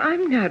that. Oh,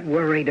 I'm not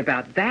worried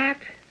about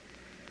that.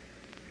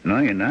 No,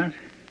 you're not?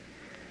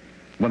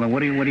 Well, then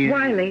what do you...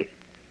 Wiley,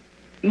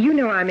 you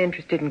know I'm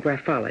interested in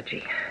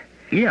graphology.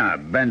 Yeah,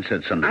 Ben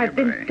said something. I've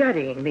been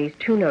studying these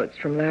 2 notes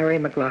from Larry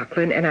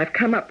McLaughlin, and I've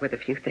come up with a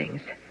few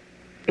things.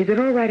 Is it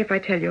all right if I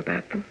tell you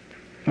about them?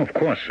 Of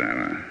course,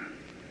 Sarah.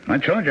 I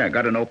told you I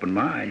got an open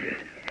mind.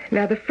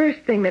 Now, the first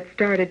thing that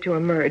started to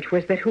emerge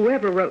was that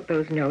whoever wrote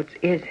those notes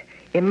is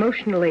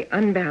emotionally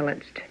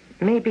unbalanced,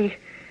 maybe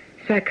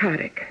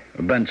psychotic.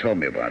 Ben told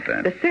me about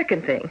that. The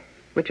second thing,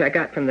 which I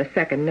got from the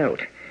second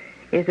note,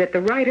 is that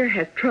the writer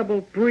has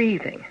trouble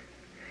breathing.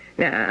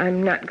 Now,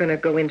 I'm not going to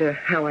go into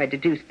how I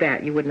deduced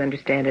that. You wouldn't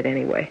understand it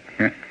anyway.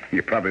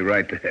 You're probably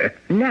right there.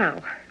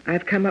 Now,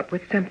 I've come up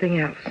with something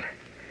else.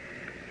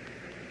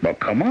 Well,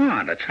 come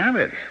on, let's have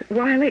it.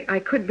 Wiley, I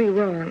could be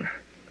wrong.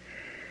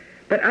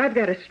 But I've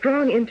got a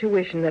strong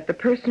intuition that the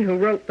person who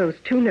wrote those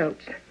 2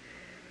 notes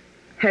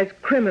has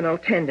criminal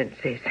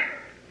tendencies.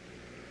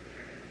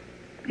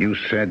 You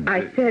said...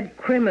 I said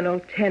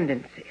criminal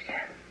tendencies.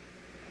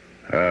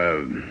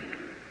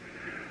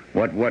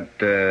 What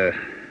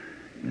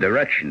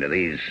direction do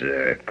these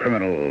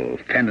criminal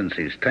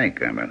tendencies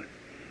take, Emma?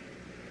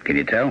 Can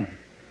you tell?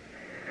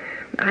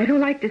 I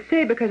don't like to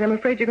say because I'm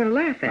afraid you're going to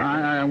laugh at me.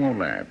 I won't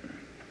laugh.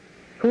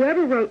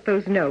 Whoever wrote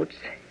those notes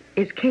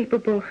is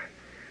capable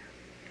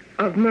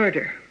of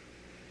murder.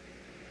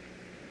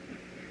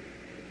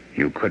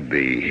 You could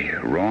be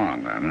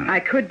wrong, Emma. I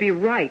could be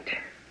right.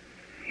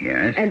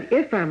 Yes? And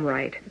if I'm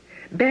right,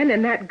 Ben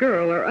and that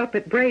girl are up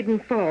at Braden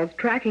Falls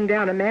tracking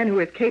down a man who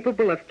is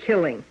capable of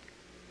killing.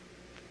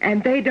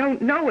 And they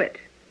don't know it.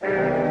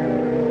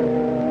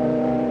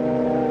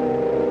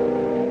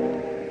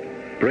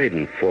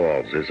 Braden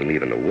Falls isn't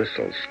even a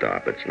whistle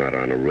stop. It's not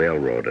on a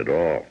railroad at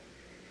all.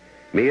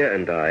 Mia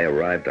and I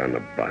arrived on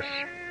the bus.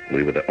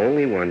 We were the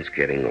only ones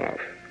getting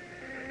off.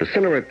 The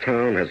center of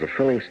town has a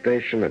filling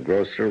station, a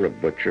grocer, a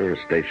butcher, a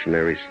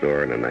stationery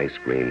store, and a nice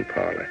green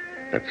parlor.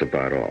 That's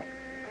about all.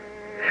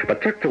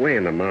 But tucked away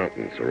in the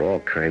mountains are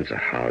all kinds of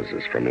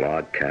houses, from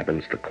log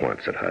cabins to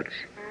Quonset huts.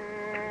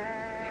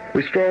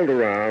 We strolled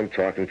around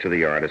talking to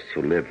the artists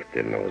who lived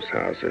in those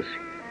houses.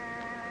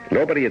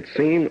 Nobody had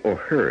seen or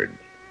heard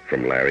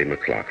from Larry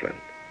McLaughlin,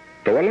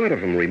 though a lot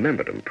of them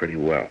remembered him pretty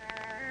well.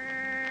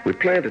 We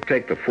planned to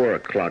take the 4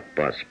 o'clock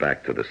bus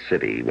back to the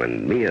city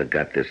when Mia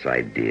got this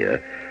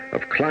idea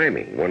of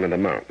climbing one of the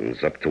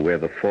mountains up to where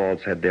the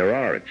falls had their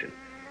origin.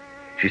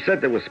 She said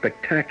they were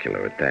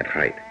spectacular at that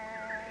height.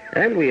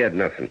 And we had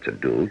nothing to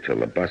do till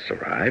the bus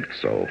arrived,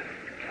 so...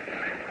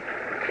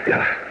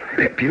 Yeah,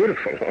 they're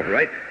beautiful, all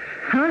right.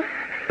 Huh?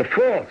 The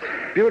falls,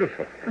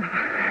 beautiful.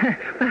 Oh,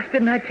 well,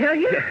 didn't I tell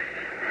you? Yeah.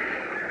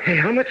 Hey,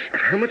 how much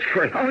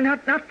further? Oh,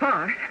 not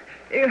far.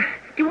 Do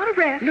you want to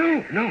rest?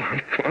 No,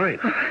 I'm fine.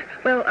 Oh,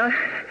 well,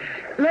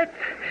 let's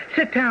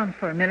sit down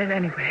for a minute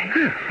anyway.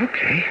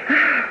 Okay.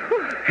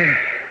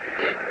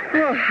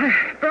 Well, I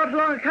brought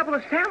along a couple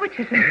of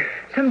sandwiches and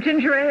some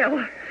ginger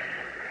ale.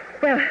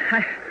 Well,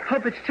 I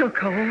hope it's still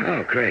cold.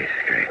 Oh, great.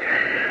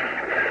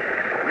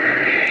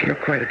 You're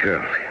quite a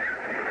girl.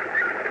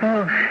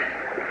 Oh,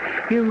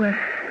 you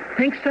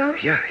think so?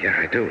 Yeah,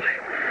 I do.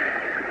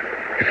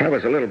 If I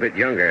was a little bit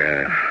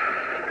younger,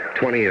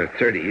 20 or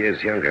 30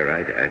 years younger,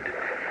 I'd...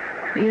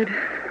 You'd...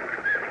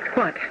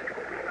 What?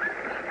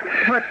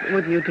 What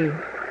would you do?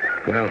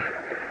 Well,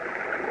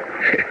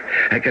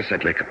 I guess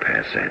I'd make a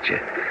pass at you.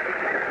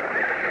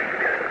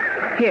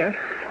 Here's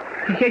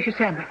your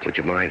sandwich. Would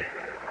you mind?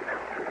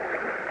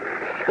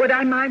 Would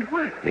I mind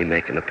what? Me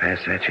making a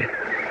pass at you?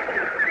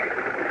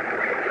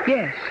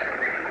 Yes.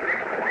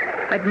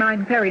 I'd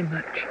mind very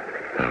much.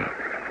 Oh,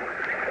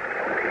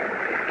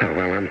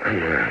 well, I'm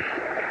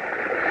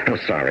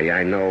sorry.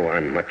 I know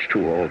I'm much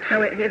too old for...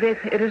 No,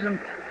 it isn't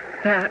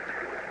that.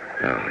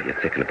 Oh, you're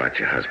thinking about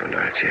your husband,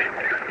 aren't you?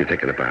 You're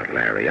thinking about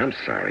Larry. I'm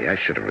sorry. I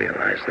should have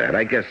realized that.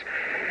 I guess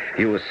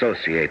you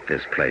associate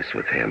this place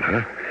with him,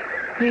 huh?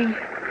 We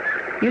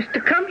used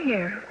to come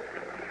here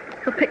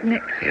for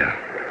picnics. Yeah.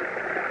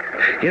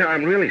 You know,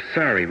 I'm really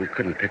sorry we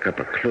couldn't pick up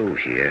a clue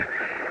here.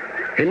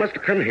 He must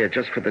have come here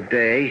just for the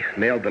day,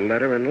 mailed the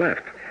letter, and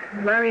left.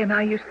 Larry and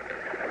I used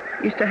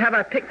to have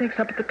our picnics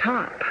up at the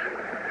top.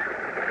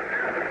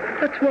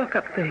 Let's walk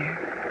up there,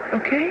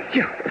 okay?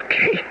 Yeah,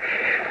 okay.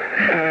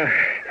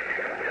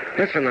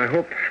 Listen, I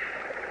hope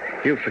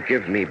you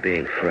forgive me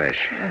being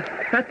fresh.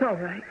 That's all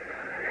right.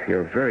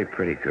 You're a very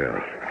pretty girl.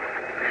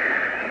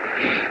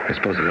 I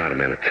suppose a lot of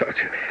men have told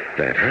you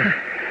that, huh?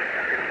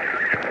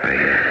 I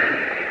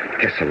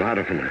guess a lot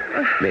of them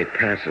made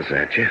passes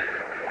at you.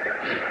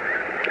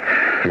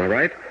 Am I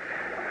right?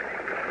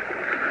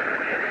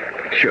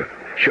 Sure,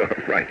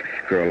 I'm right.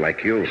 Girl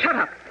like you. Shut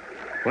up.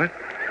 What?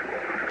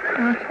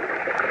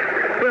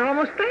 We're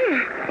almost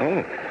there.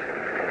 Oh.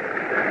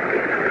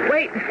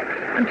 Wait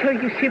until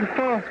you see the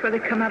falls where they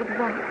come out of the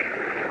rock.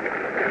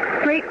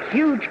 Great,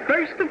 huge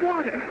burst of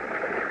water.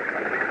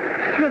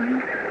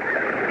 Thrilling.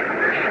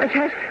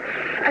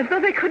 As though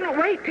they couldn't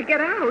wait to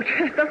get out.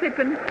 As though they'd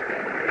been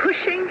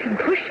pushing and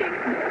pushing.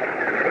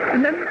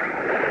 And then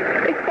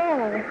they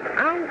fall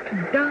out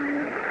and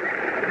down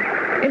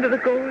into the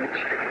gorge,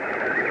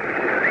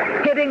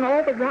 hitting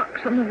all the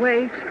rocks on the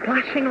way,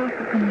 splashing off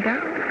of them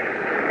down.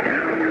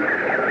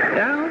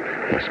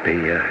 Must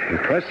be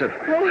impressive.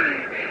 Oh,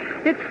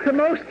 it's the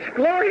most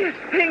glorious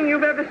thing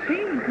you've ever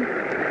seen.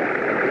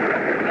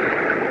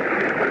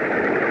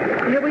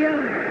 Here we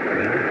are.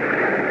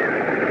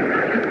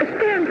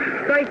 Stand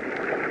right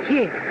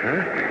here.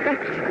 Huh?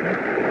 That's it.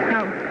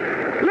 Now,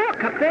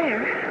 look up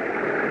there.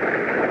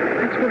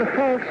 That's where the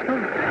fall stops.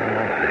 Oh,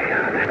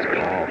 yeah, that's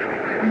powerful.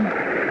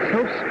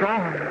 So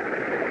strong.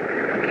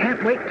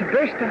 Can't wait to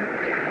burst out.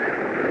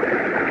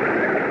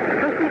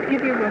 Doesn't it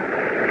give you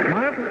a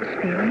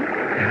marvelous feeling?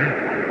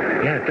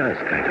 Yeah, it does,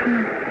 kind of.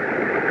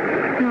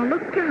 Now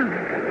look down.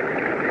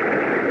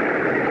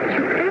 Did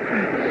you ever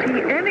see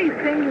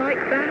anything like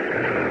that?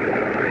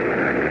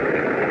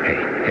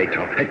 Hey,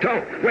 Tom. Hey,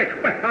 Tom. Wait.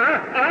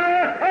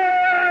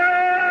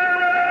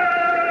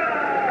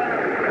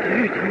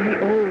 Dirty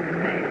old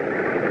man.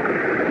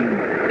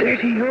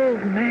 Dirty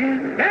old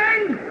man.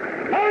 Ben!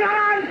 Hold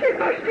on! She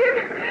pushed him.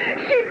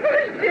 She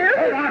pushed him.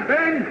 Hold on,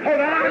 Ben!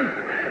 Hold on!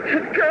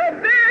 Girl,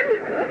 Ben!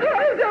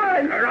 Hold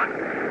on. All right.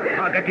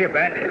 I'll get you,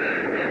 Ben.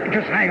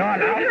 Just hang on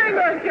now. Hang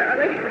on,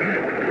 Charlie.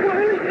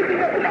 Wiley, is he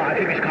okay? No, I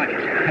think he's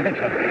conscious. I think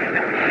so.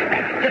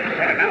 Just a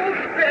second now. Oh,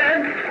 Ben.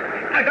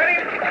 I got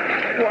him.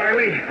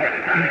 Wiley.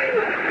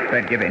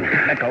 Ben, give in.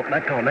 Let go.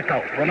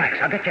 Relax.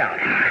 I'll get you out.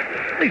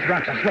 These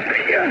rocks are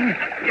slippery.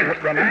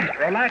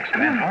 Relax,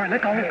 man. All right,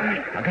 let go.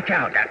 I'll get you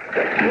out.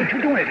 Don't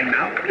you do anything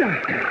now.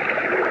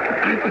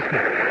 I must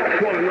have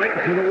fallen right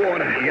into the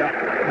water. Yeah,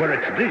 where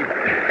it's deep.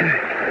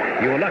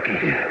 You were lucky.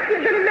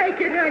 You're going to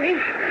make it, honey.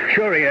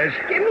 Sure he is.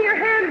 Give me your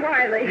hand,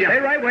 Wiley. Stay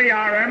right where you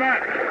are, Irma.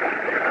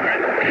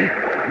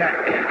 Now,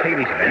 take it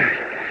easy, Ben.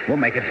 We'll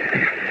make it.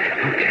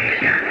 Okay.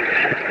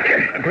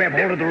 Grab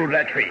hold of the root of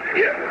that tree.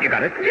 You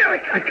got it? Yeah,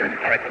 I got it.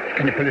 All right.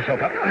 Can you pull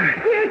yourself up?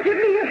 Here, give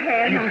me your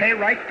hand. You stay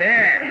right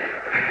there.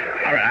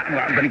 All right.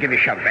 I'm going to give you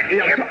a shove, Ben.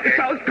 Yeah, it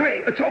sounds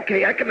great. It's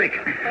okay. I can make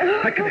it.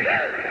 Oh,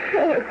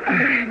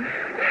 Ben.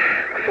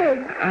 Oh,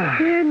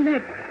 Ben,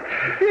 that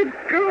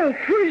girl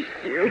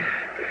pushed you.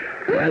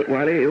 Well,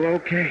 are you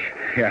okay?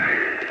 Yeah.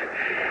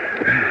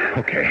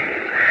 Okay.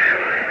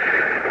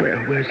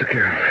 Where's the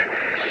girl?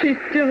 She's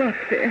still up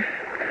there.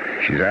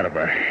 She's out of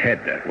her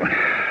head, that one.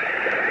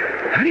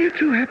 How do you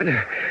two happen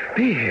to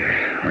be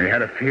here? We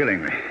had a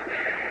feeling.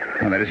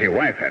 Well, that is, your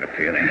wife had a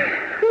feeling.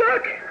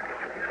 Look!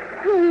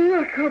 Oh,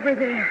 look over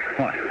there.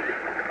 What?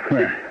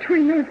 Where?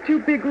 Between those two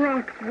big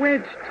rocks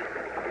wedged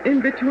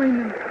in between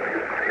them.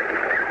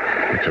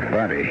 It's a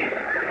body.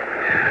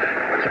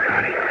 It's a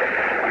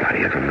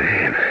body of a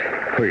man.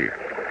 Wait.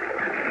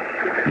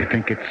 You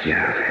think it's...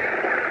 Yeah.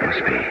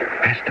 Must be.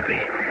 Has to be.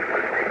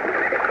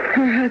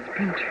 Her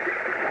husband.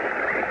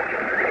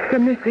 The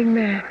missing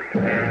man.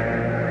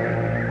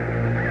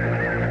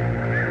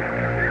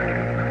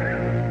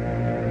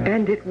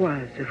 And it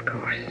was, of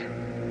course.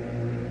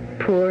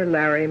 Poor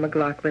Larry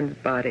McLaughlin's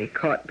body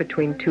caught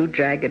between two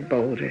jagged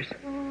boulders,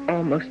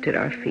 almost at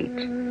our feet.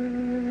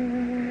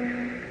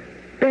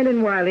 Ben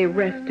and Wiley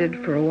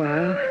rested for a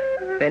while.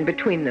 Then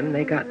between them,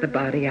 they got the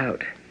body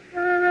out.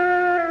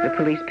 The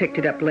police picked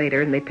it up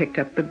later, and they picked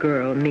up the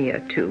girl,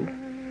 Mia, too.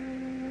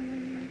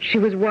 She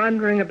was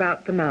wandering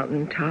about the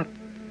mountaintop,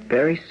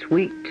 very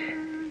sweet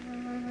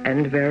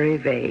and very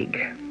vague.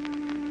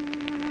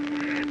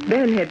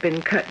 Ben had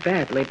been cut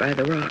badly by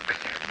the rocks.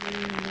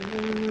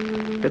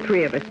 The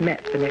three of us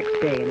met the next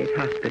day in his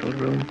hospital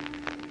room.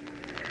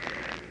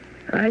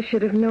 I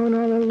should have known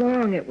all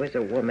along it was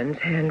a woman's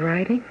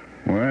handwriting.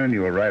 Well,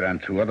 you were right on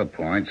two other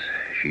points.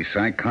 She's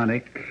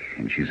psychotic,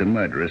 and she's a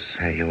murderess.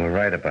 Hey, you were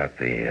right about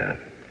the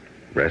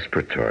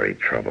respiratory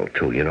trouble,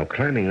 too. You know,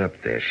 climbing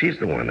up there, she's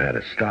the one that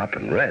had to stop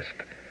and rest.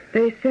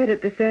 They said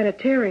at the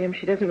sanitarium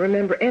she doesn't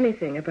remember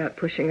anything about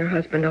pushing her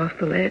husband off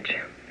the ledge.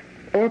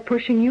 Or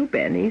pushing you,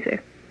 Ben, either.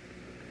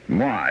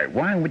 Why?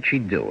 Why would she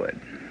do it?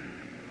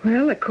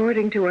 Well,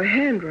 according to her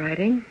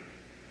handwriting,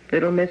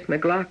 little Miss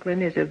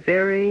McLaughlin is a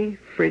very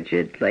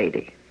frigid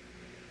lady.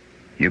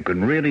 You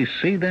can really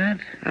see that?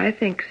 I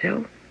think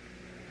so.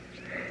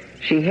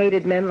 She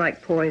hated men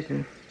like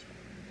poison,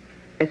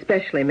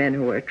 especially men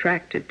who were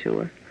attracted to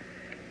her.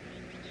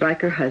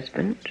 Like her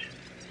husband.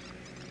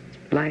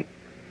 Like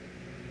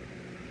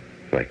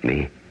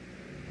me?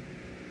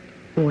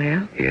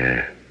 Well?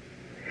 Yeah.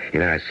 You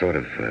know, I sort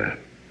of,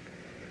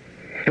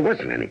 it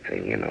wasn't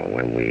anything, you know,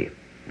 when we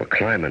were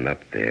climbing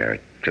up there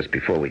just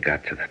before we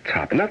got to the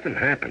top. Nothing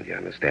happened, you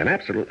understand?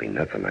 Absolutely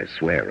nothing, I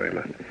swear,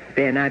 Emma.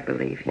 Ben, I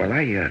believe you. Well,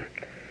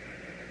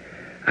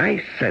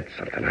 I said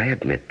something. I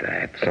admit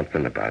that.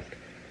 Something about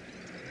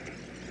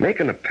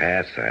making a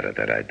pass at her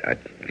that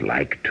I'd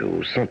like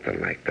to, something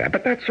like that.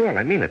 But that's all.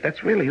 I mean it.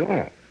 That's really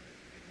all.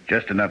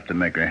 Just enough to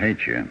make her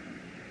hate you.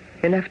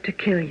 Enough to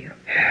kill you.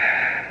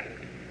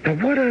 Now,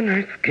 what on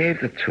earth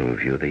gave the two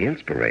of you the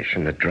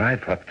inspiration to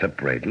drive up to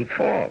Braden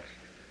Falls?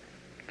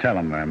 Tell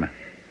him, Irma.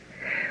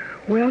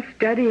 Well,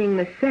 studying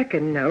the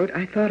second note,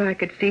 I thought I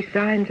could see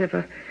signs of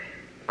a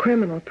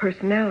criminal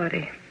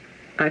personality.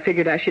 I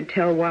figured I should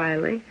tell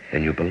Wiley.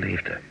 And you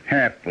believed her?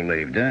 Half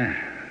believed her.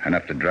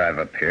 Enough to drive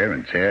up here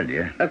and tell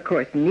you. Of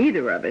course,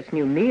 neither of us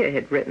knew Mia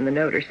had written the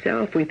note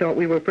herself. We thought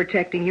we were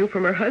protecting you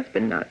from her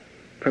husband, not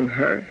from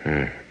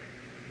her.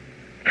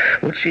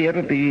 Would she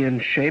ever be in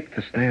shape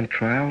to stand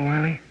trial,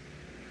 Wiley?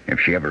 If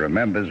she ever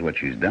remembers what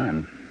she's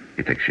done.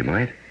 You think she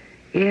might?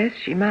 Yes,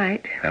 she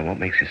might. What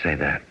makes you say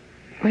that?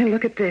 Well,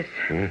 look at this.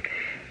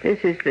 This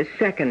is the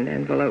second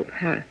envelope.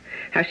 How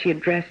she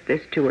addressed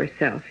this to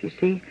herself. You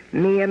see?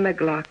 Mia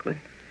McLaughlin.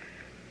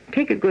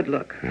 Take a good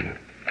look.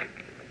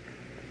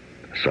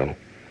 So?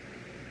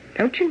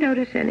 Don't you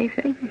notice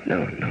anything?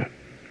 No.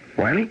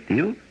 Wiley, do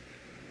you?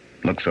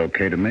 Looks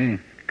okay to me.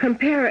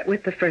 Compare it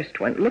with the first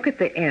one. Look at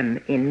the M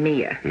in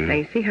Mia. Now,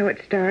 you see how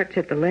it starts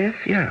at the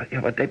left? Yeah,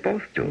 but they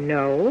both do.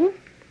 No.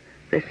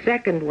 The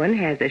second one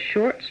has a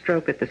short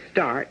stroke at the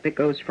start that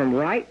goes from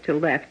right to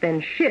left, then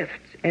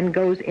shifts and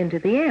goes into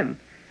the M.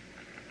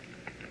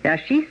 Now,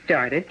 she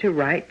started to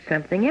write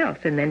something else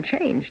and then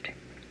changed.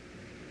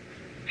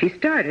 She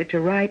started to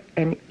write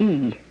an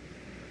E.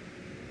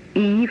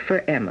 E for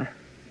Emma.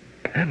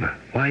 Emma?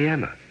 Why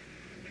Emma?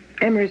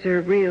 Emma's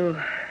her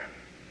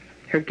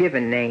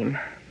given name.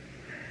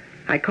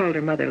 I called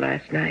her mother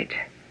last night.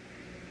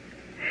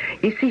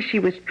 You see, she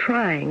was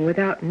trying,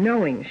 without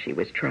knowing she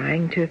was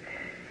trying, to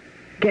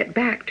get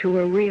back to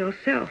her real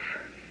self.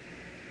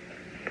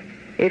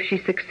 If she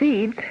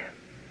succeeds,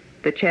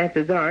 the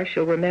chances are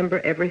she'll remember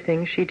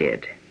everything she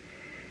did.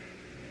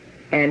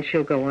 And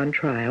she'll go on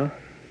trial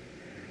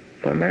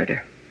for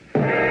murder.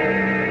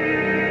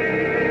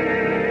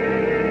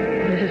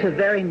 This is a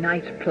very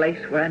nice place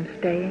where I'm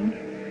staying.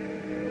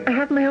 I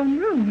have my own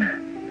room.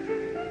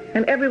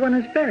 And everyone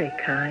is very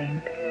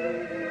kind.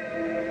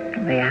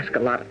 They ask a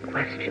lot of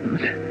questions,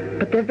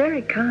 but they're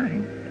very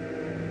kind.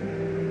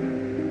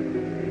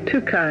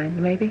 Too kind,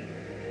 maybe.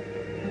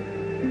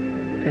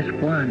 There's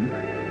one,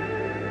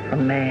 a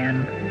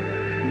man.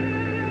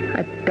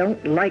 I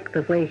don't like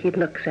the way he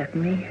looks at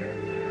me.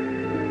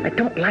 I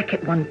don't like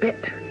it one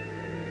bit.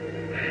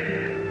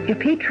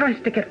 If he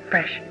tries to get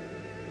fresh...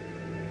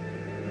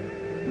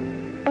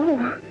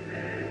 Oh,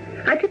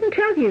 I didn't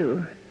tell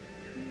you.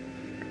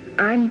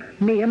 I'm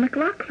Mia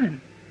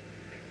McLaughlin.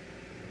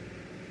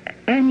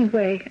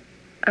 Anyway,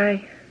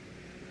 I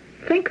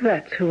think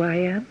that's who I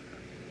am.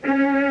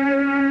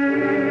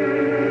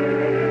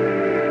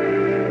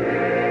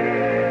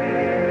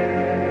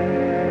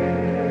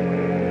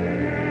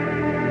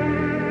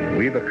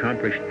 We've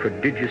accomplished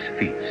prodigious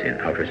feats in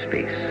outer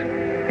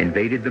space,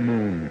 invaded the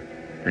moon,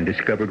 and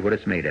discovered what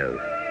it's made of.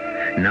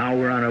 Now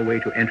we're on our way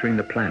to entering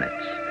the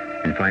planets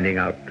and finding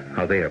out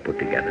how they are put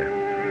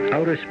together.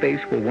 Outer space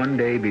will one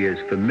day be as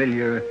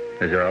familiar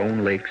as our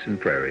own lakes and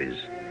prairies.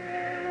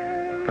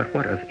 But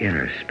what of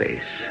inner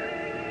space?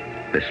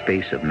 The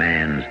space of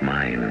man's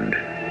mind.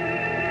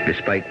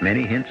 Despite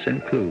many hints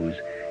and clues,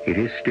 it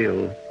is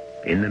still,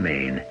 in the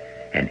main,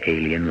 an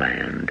alien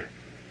land.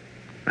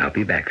 I'll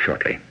be back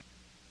shortly.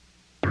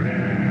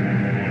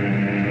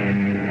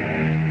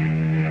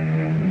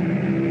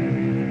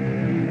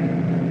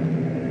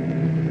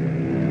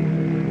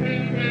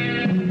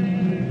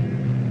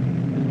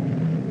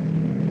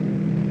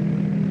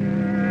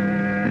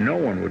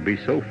 Be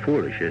so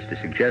foolish as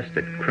to suggest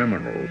that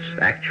criminals,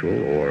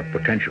 actual or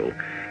potential,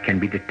 can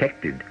be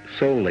detected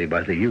solely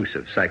by the use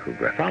of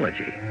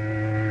psychographology.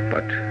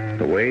 But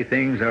the way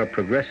things are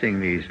progressing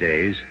these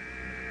days,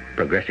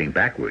 progressing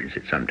backwards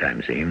it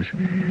sometimes seems,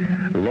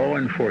 law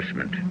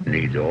enforcement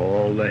needs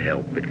all the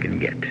help it can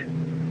get.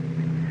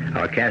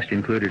 Our cast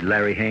included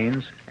Larry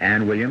Haynes,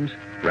 Ann Williams,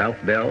 Ralph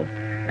Bell,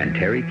 and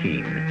Terry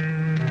Keane.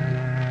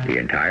 The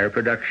entire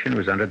production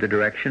was under the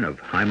direction of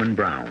Hyman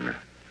Brown.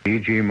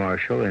 E.G.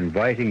 Marshall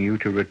inviting you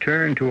to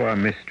return to our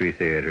Mystery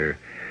Theater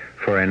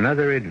for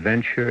another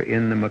adventure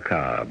in the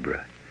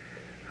macabre.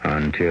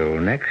 Until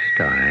next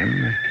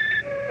time,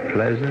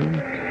 pleasant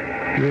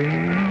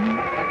dreams.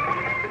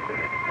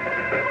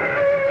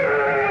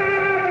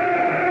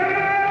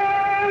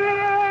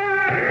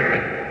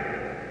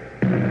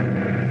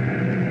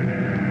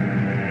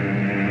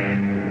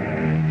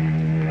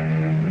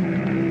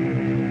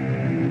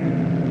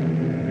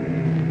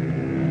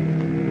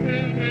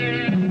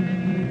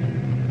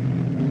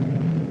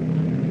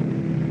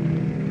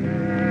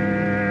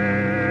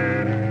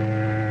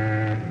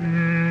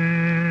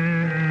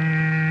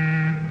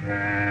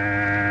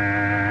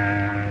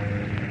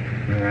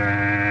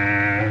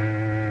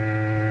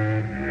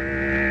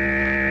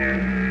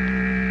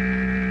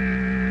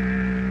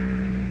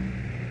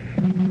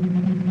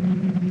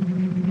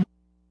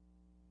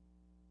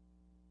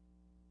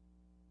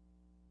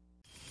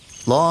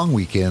 Long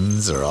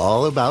weekends are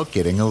all about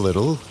getting a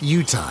little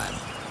you time.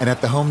 And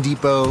at the Home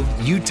Depot,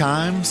 you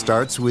time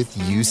starts with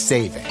you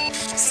saving.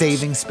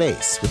 Saving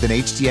space with an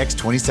HDX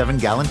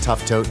 27-gallon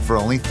Tough Tote for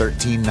only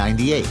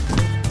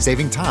 $13.98.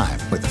 Saving time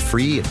with a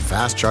free and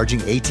fast-charging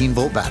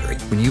 18-volt battery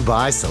when you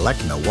buy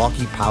select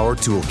Milwaukee Power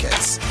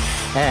toolkits.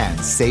 And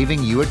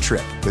saving you a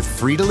trip with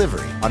free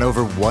delivery on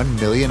over 1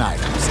 million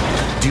items.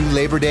 Do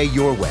Labor Day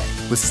your way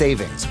with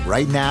savings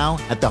right now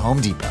at the Home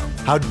Depot.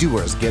 How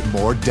doers get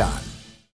more done.